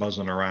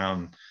buzzing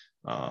around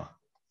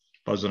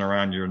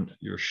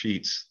your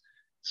sheets.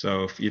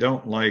 So if you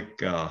don't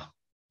like a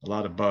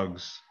lot of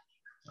bugs,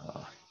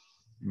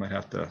 you might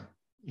have to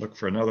look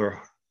for another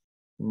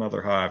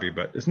hobby.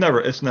 But it's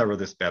never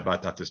this bad. But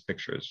I thought this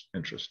picture is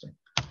interesting.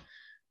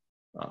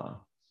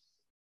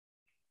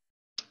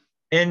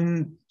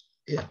 And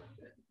yeah,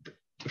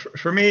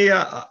 for me,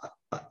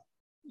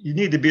 you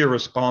need to be a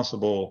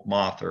responsible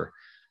mother.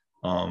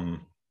 Most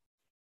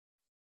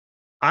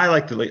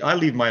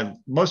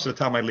of the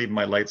time I leave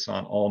my lights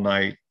on all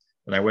night,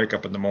 and I wake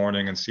up in the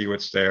morning and see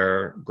what's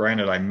there.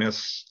 Granted, I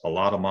miss a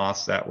lot of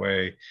moths that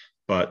way,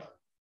 but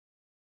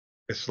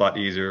it's a lot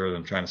easier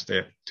than trying to stay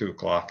up 2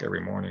 o'clock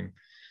every morning.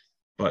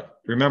 But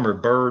remember,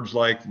 birds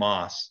like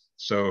moths.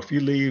 So if you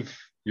leave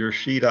your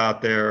sheet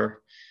out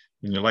there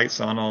and your lights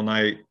on all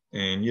night,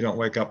 and you don't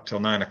wake up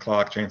till 9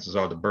 o'clock, chances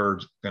are the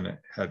bird's going to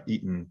have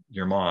eaten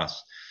your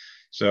moss.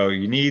 So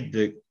you need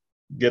to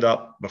get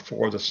up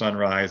before the sun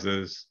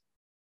rises.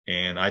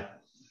 And I,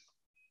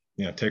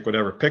 take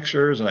whatever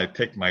pictures, and I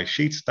take my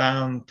sheets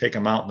down, take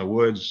them out in the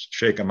woods,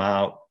 shake them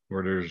out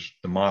where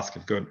the moss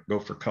could go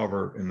for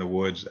cover in the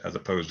woods as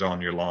opposed to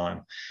on your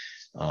lawn,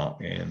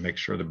 and make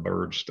sure the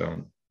birds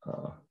don't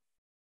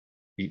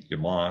eat your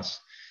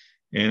moss.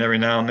 And every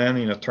now and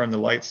then, turn the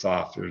lights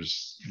off.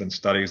 There's been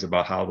studies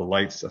about how the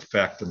lights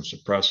affect and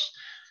suppress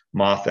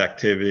moth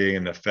activity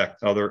and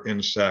affect other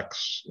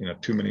insects,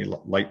 too many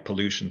light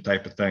pollution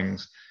type of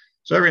things.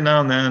 So every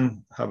now and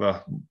then, have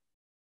a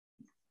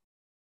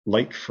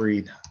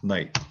light-free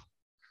night.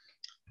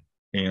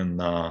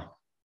 And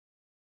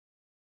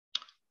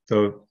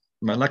so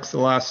my next to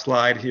last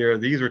slide here,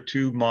 these are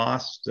 2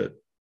 moths that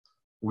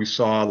we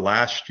saw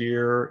last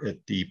year at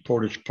the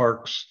Portage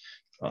Park's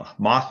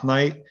Moth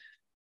Night.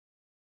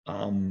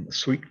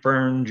 Sweet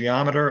fern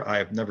geometer. I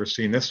have never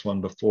seen this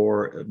one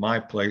before at my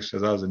place,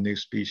 because that was a new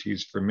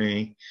species for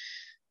me.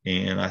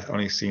 And I've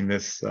only seen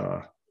this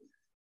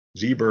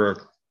zebra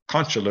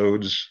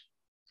conchalodes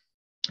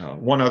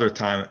one other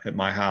time at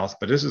my house,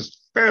 but this is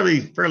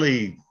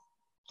fairly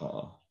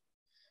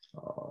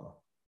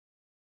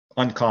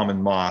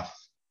uncommon moth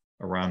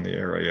around the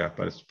area,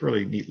 but it's a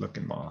really neat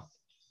looking moth.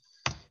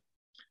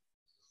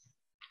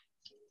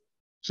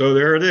 So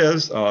there it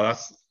is.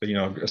 That's,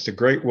 it's a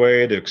great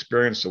way to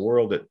experience the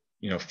world that,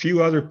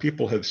 few other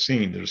people have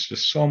seen. There's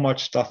just so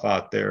much stuff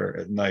out there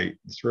at night.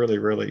 It's really,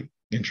 really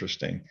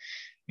interesting.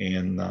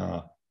 And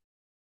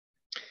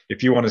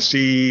if you want to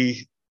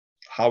see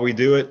how we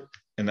do it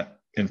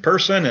in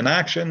person, in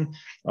action,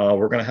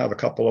 we're going to have a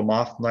couple of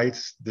moth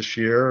nights this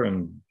year,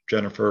 and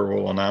Jennifer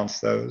will announce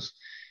those.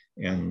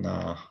 And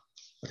I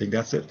think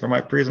that's it for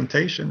my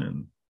presentation,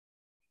 and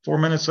 4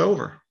 minutes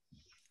over.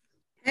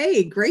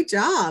 Hey, great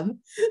job.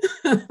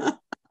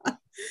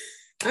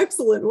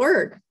 Excellent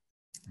work.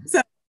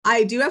 So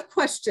I do have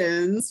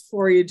questions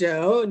for you,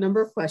 Joe, a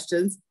number of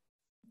questions.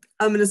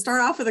 I'm going to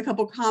start off with a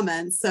couple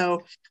comments.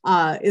 So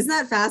isn't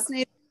that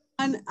fascinating?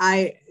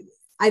 I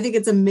I think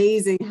it's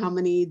amazing how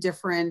many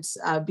different,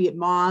 be it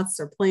moths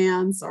or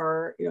plants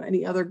or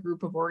any other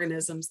group of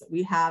organisms that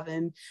we have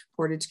in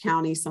Portage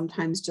County.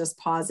 Sometimes just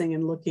pausing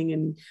and looking,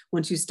 and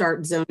once you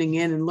start zoning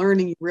in and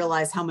learning, you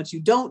realize how much you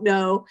don't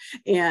know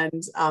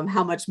and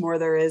how much more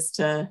there is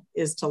to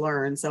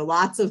learn. So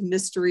lots of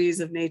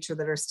mysteries of nature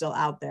that are still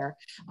out there.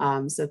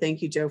 So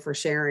thank you, Joe, for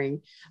sharing.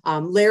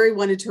 Larry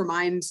wanted to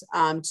remind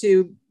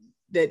too,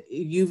 that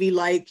UV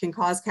light can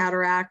cause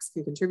cataracts,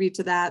 can contribute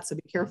to that. So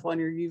be careful on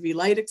your UV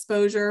light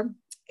exposure.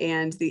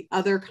 And the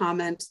other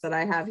comment that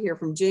I have here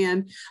from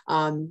Jan,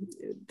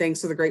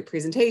 thanks for the great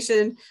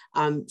presentation.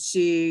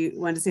 She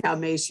wanted to say how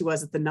amazed she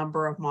was at the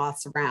number of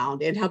moths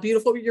around and how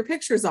beautiful your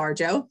pictures are,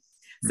 Joe.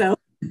 So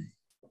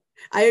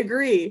I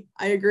agree.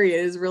 It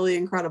is really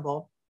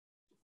incredible.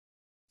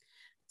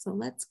 So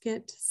let's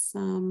get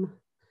some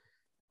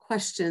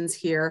questions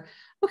here.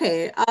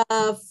 Okay.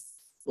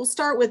 We'll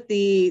start with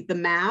the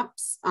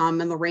maps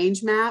and the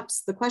range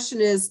maps. The question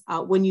is,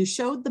 when you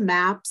showed the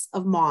maps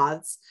of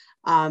moths,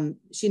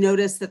 she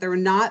noticed that there were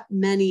not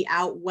many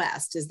out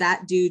west. Is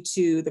that due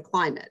to the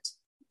climate,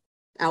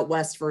 out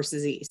west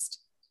versus east?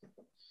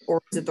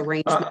 Or is it the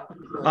range map?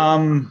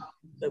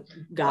 The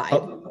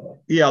guide?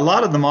 Yeah, a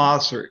lot of the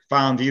moths are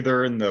found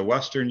either in the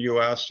western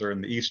U.S. or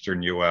in the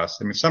eastern U.S.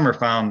 I mean, some are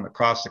found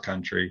across the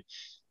country.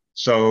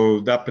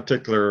 So that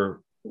particular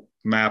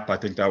map, I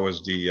think that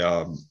was the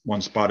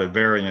one spotted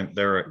variant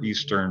there, an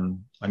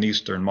eastern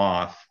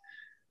moth,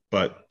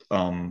 but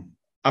I'm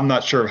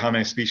not sure how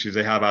many species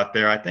they have out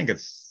there. I think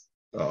it's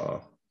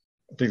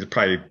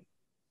probably,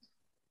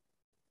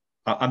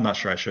 I'm not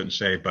sure, I shouldn't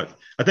say, but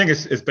I think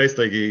it's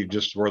basically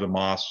just where the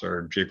moths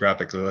are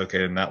geographically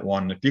located in that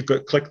one. If you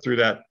could click through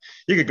that,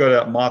 you could go to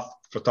that moth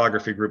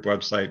photography group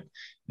website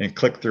and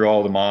click through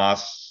all the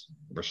moths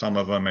or some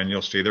of them, and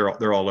you'll see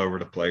they're all over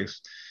the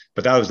place.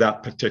 But that was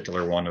that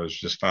particular one that was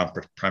just found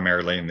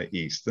primarily in the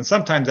east. And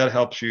sometimes that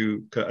helps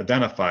you to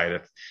identify it.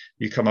 If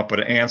you come up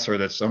with an answer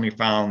that's only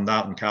found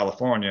out in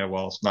California,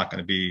 well, it's not going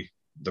to be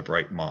the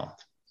bright moth.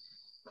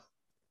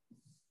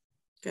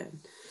 Good.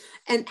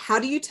 And how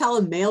do you tell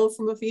a male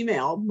from a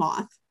female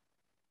moth?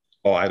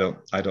 Oh, I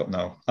don't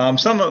know.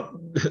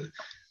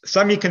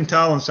 Some you can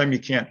tell and some you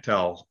can't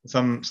tell.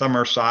 Some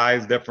are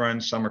size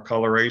difference, some are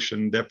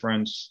coloration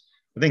difference.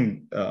 I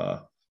think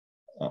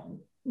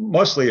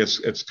mostly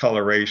it's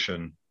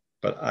coloration,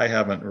 but I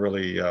haven't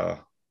really,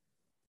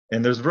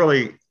 and there's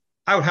really,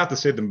 I would have to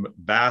say the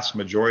vast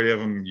majority of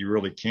them you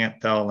really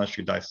can't tell unless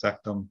you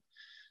dissect them,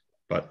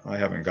 but I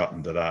haven't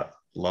gotten to that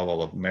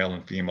level of male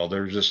and female.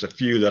 There's just a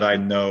few that I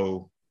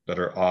know that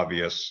are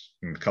obvious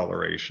in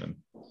coloration.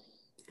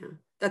 Yeah,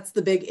 that's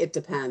the big, it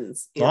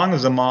depends. As long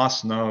as the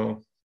moths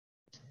know,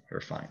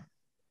 they're fine.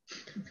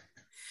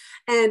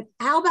 And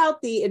how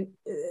about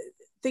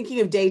thinking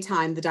of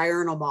daytime, the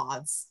diurnal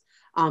moths?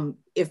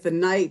 If the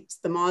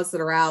moths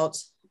that are out,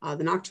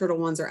 the nocturnal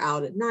ones are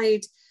out at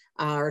night,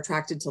 are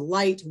attracted to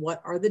light,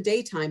 what are the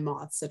daytime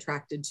moths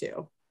attracted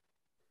to?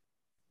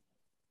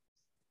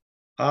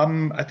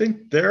 I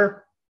think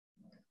they're,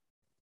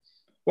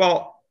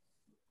 well,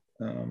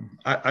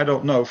 I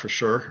don't know for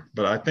sure,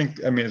 but I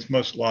think, I mean,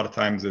 a lot of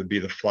times it'd be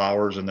the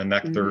flowers and the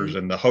nectars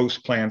and the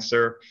host plants.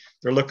 They're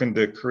looking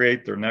to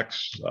create their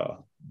next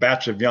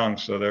batch of young.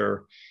 So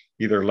they're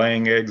either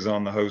laying eggs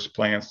on the host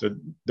plants.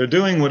 They're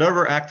doing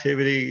whatever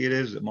activity it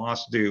is that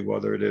moths do,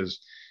 whether it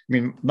is, I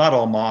mean, not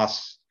all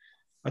moths.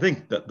 I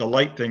think that the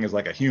light thing is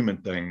like a human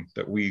thing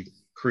that we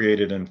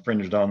created and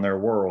infringed on their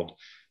world.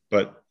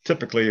 But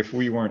typically, if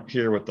we weren't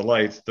here with the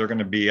lights, they're going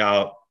to be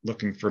out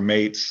looking for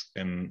mates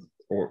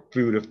or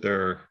food if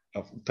they're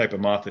a type of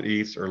moth that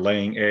eats, or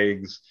laying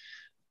eggs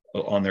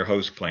on their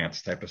host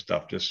plants type of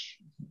stuff, just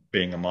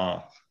being a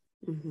moth.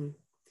 Mm-hmm.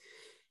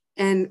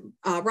 And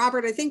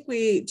Robert, I think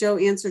Joe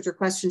answered your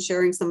question,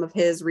 sharing some of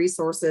his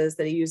resources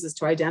that he uses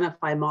to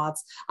identify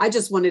moths. I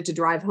just wanted to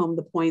drive home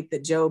the point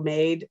that Joe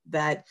made,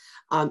 that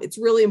it's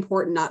really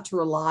important not to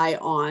rely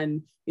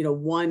on,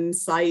 one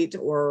site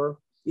or,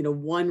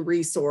 one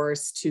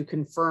resource to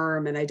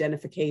confirm an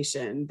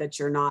identification that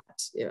you're not,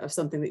 of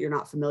something that you're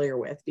not familiar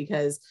with,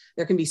 because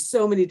there can be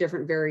so many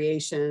different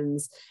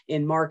variations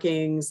in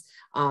markings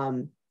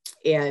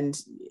and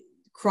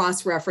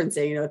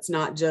cross-referencing. It's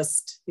not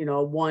just, I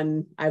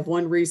have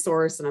one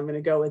resource and I'm going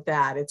to go with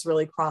that. It's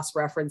really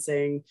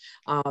cross-referencing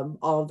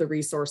all of the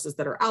resources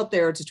that are out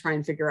there to try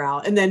and figure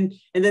out, and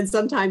then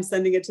sometimes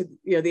sending it to,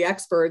 the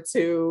experts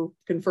who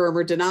confirm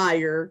or deny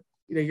your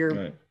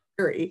right.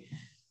 theory.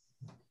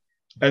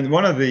 And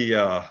one of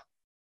the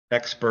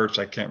experts,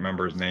 I can't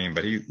remember his name,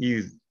 but he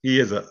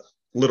is a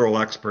literal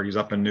expert. He's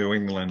up in New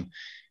England.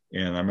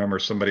 And I remember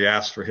somebody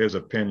asked for his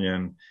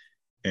opinion,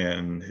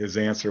 and his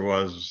answer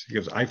was, he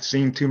goes, I've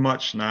seen too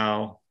much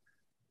now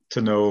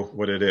to know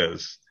what it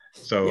is.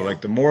 So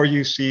like the more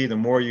you see, the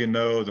more you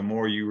know, the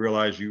more you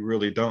realize you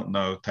really don't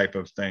know, type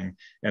of thing.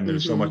 And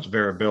there's so much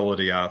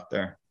variability out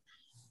there.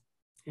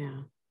 Yeah.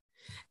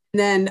 And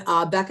then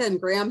Becca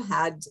and Graham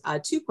had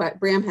two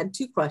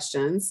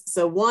questions.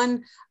 So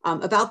one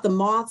about the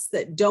moths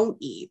that don't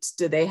eat.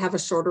 Do they have a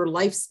shorter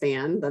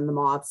lifespan than the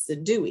moths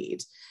that do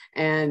eat?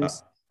 And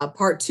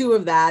part two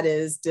of that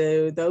is,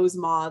 do those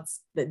moths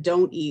that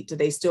don't eat, do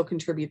they still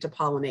contribute to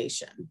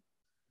pollination?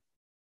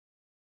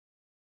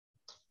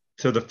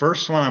 So the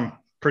first one, I'm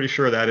pretty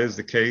sure that is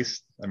the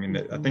case. I mean,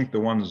 I think the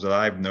ones that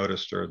I've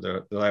noticed are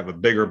that have a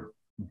bigger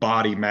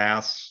body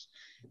mass.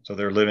 So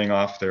they're living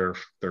off their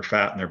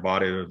fat in their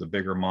body, they're the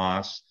bigger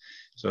moths.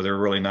 So they're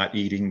really not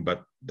eating,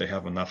 but they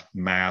have enough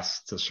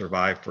mass to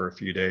survive for a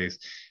few days.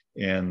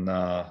 And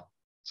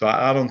so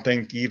I don't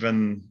think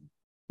even,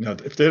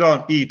 if they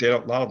don't eat, a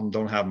lot of them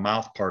don't have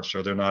mouth parts,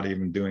 so they're not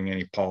even doing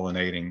any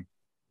pollinating,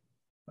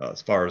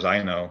 as far as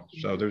I know.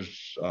 So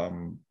there's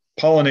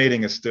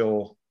pollinating is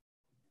still,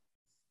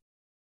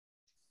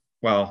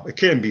 well, it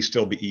can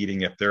still be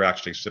eating if they're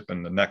actually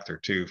sipping the nectar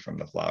too from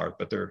the flowers,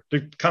 but they're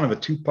kind of a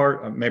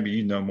two-part, maybe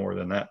you know more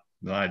than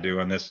I do.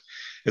 And this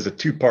is a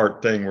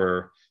two-part thing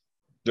where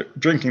they're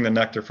drinking the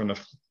nectar from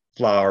the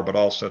flower, but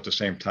also at the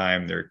same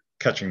time, they're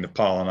catching the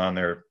pollen on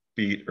their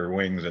feet or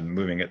wings and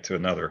moving it to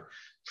another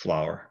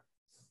flower.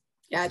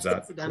 Yeah, it's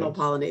accidental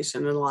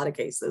pollination in a lot of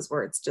cases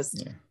where it's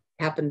just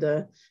happened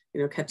to,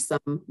 catch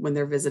some when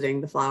they're visiting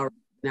the flower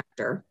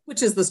nectar,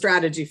 which is the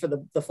strategy for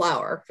the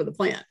flower, for the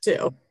plant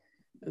too.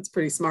 It's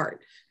pretty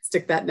smart.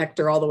 Stick that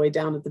nectar all the way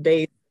down at the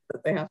base,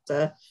 but they have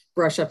to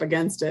brush up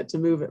against it to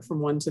move it from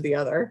one to the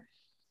other.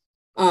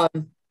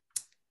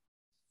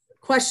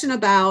 Question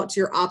about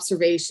your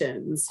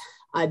observations.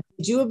 Did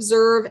you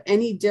observe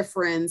any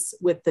difference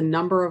with the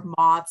number of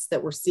moths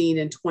that were seen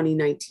in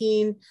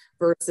 2019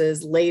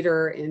 versus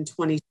later in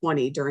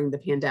 2020 during the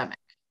pandemic?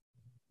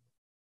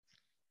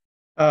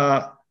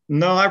 No,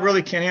 I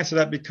really can't answer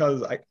that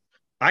because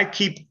I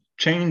keep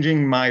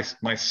changing my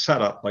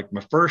setup. Like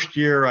my first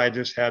year, I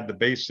just had the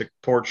basic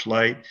porch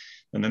light.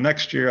 And the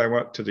next year I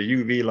went to the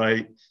UV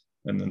light.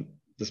 And then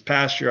this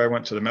past year I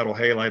went to the metal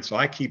halide. So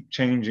I keep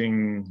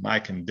changing my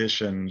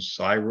conditions.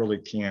 So I really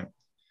can't,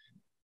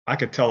 I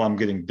could tell I'm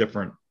getting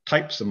different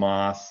types of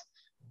moths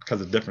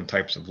because of different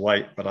types of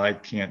light, but I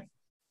can't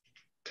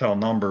tell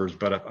numbers.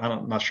 But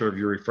I'm not sure if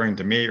you're referring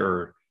to me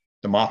or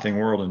the mothing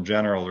world in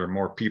general. There are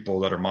more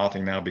people that are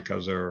mothing now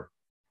because they're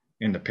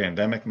in the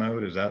pandemic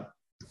mode. Is that?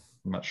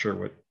 I'm not sure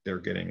what they're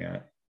getting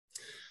at.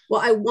 Well,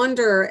 I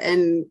wonder,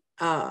 and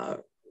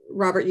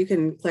Robert, you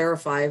can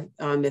clarify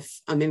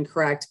if I'm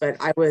incorrect, but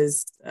I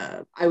was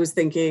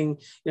thinking,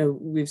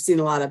 we've seen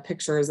a lot of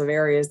pictures of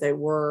areas that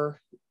were,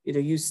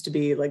 used to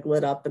be like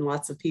lit up and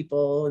lots of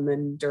people, and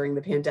then during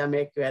the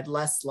pandemic, you had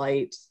less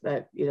light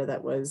that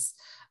was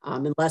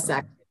and less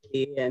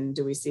activity. And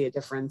do we see a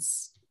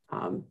difference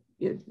from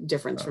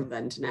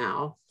then to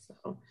now?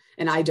 So,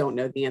 and I don't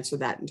know the answer to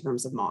that in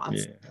terms of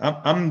moths.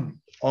 Yeah,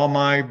 all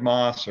my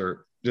moths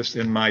are just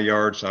in my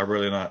yard, so I'm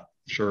really not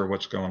sure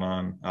what's going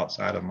on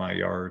outside of my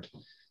yard,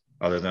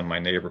 other than my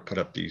neighbor put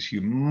up these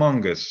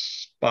humongous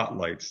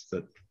spotlights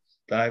that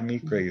drive me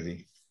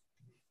crazy.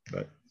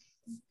 But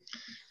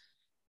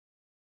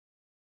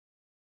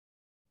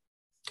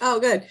oh,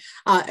 good.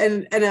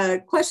 And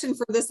a question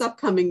for this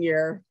upcoming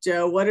year,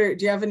 Joe. Do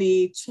you have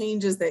any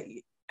changes that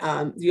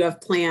you have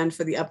planned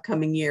for the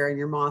upcoming year in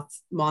your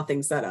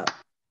mothing setup?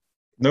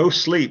 No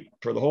sleep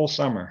for the whole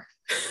summer.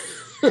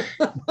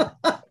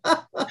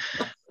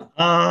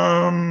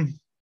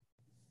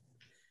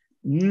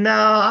 No,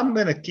 I'm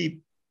gonna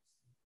keep.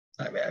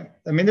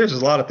 I mean, there's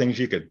a lot of things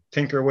you could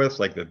tinker with,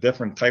 like the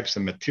different types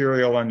of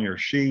material on your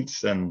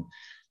sheets, and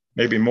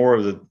maybe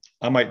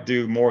I might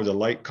do more of the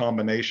light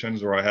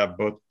combinations where I have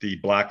both the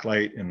black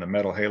light and the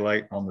metal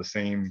halide on the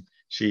same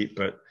sheet.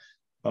 But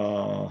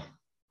no,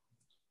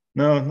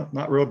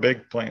 not real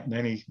big plan.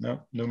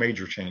 No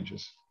major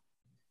changes.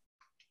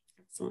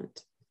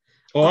 Excellent.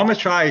 Well, I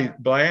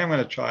am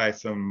gonna try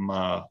some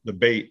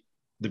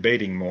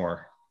debating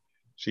more.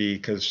 See,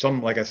 because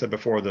like I said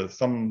before,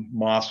 some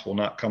moths will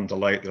not come to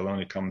light; they'll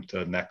only come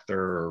to nectar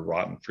or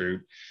rotten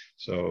fruit.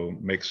 So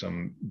make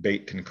some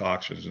bait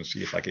concoctions and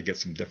see if I could get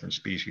some different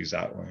species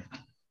that way.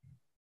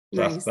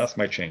 So nice. That's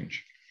my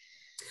change.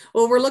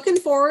 Well, we're looking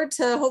forward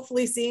to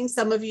hopefully seeing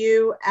some of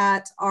you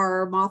at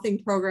our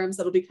mothing programs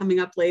that'll be coming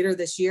up later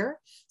this year.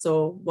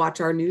 So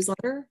watch our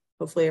newsletter.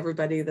 Hopefully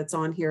everybody that's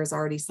on here is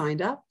already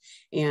signed up,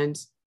 and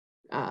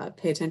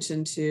pay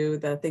attention to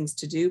the things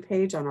to do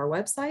page on our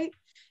website,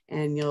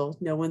 and you'll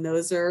know when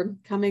those are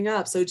coming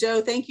up. So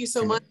Joe, thank you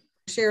so much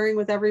for sharing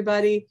with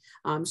everybody,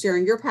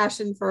 sharing your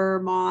passion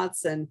for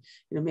moths, and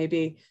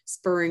maybe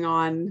spurring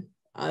on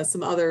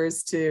some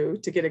others to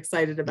get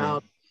excited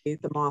about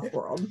the moth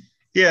world.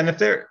 Yeah, and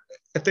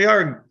if they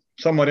are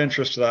somewhat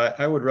interested,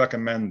 I would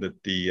recommend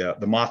that the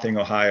Mothing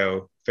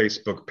Ohio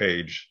Facebook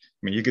page.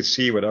 I mean, you could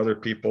see what other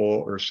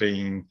people are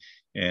seeing,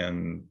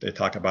 and they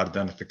talk about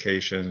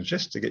identification,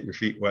 just to get your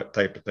feet wet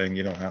type of thing.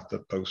 You don't have to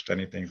post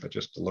anything, but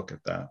just to look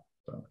at that.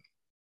 So,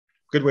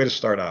 good way to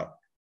start out.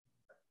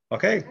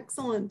 Okay.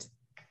 Excellent.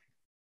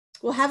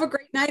 Well, have a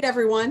great night,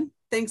 everyone.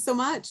 Thanks so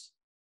much.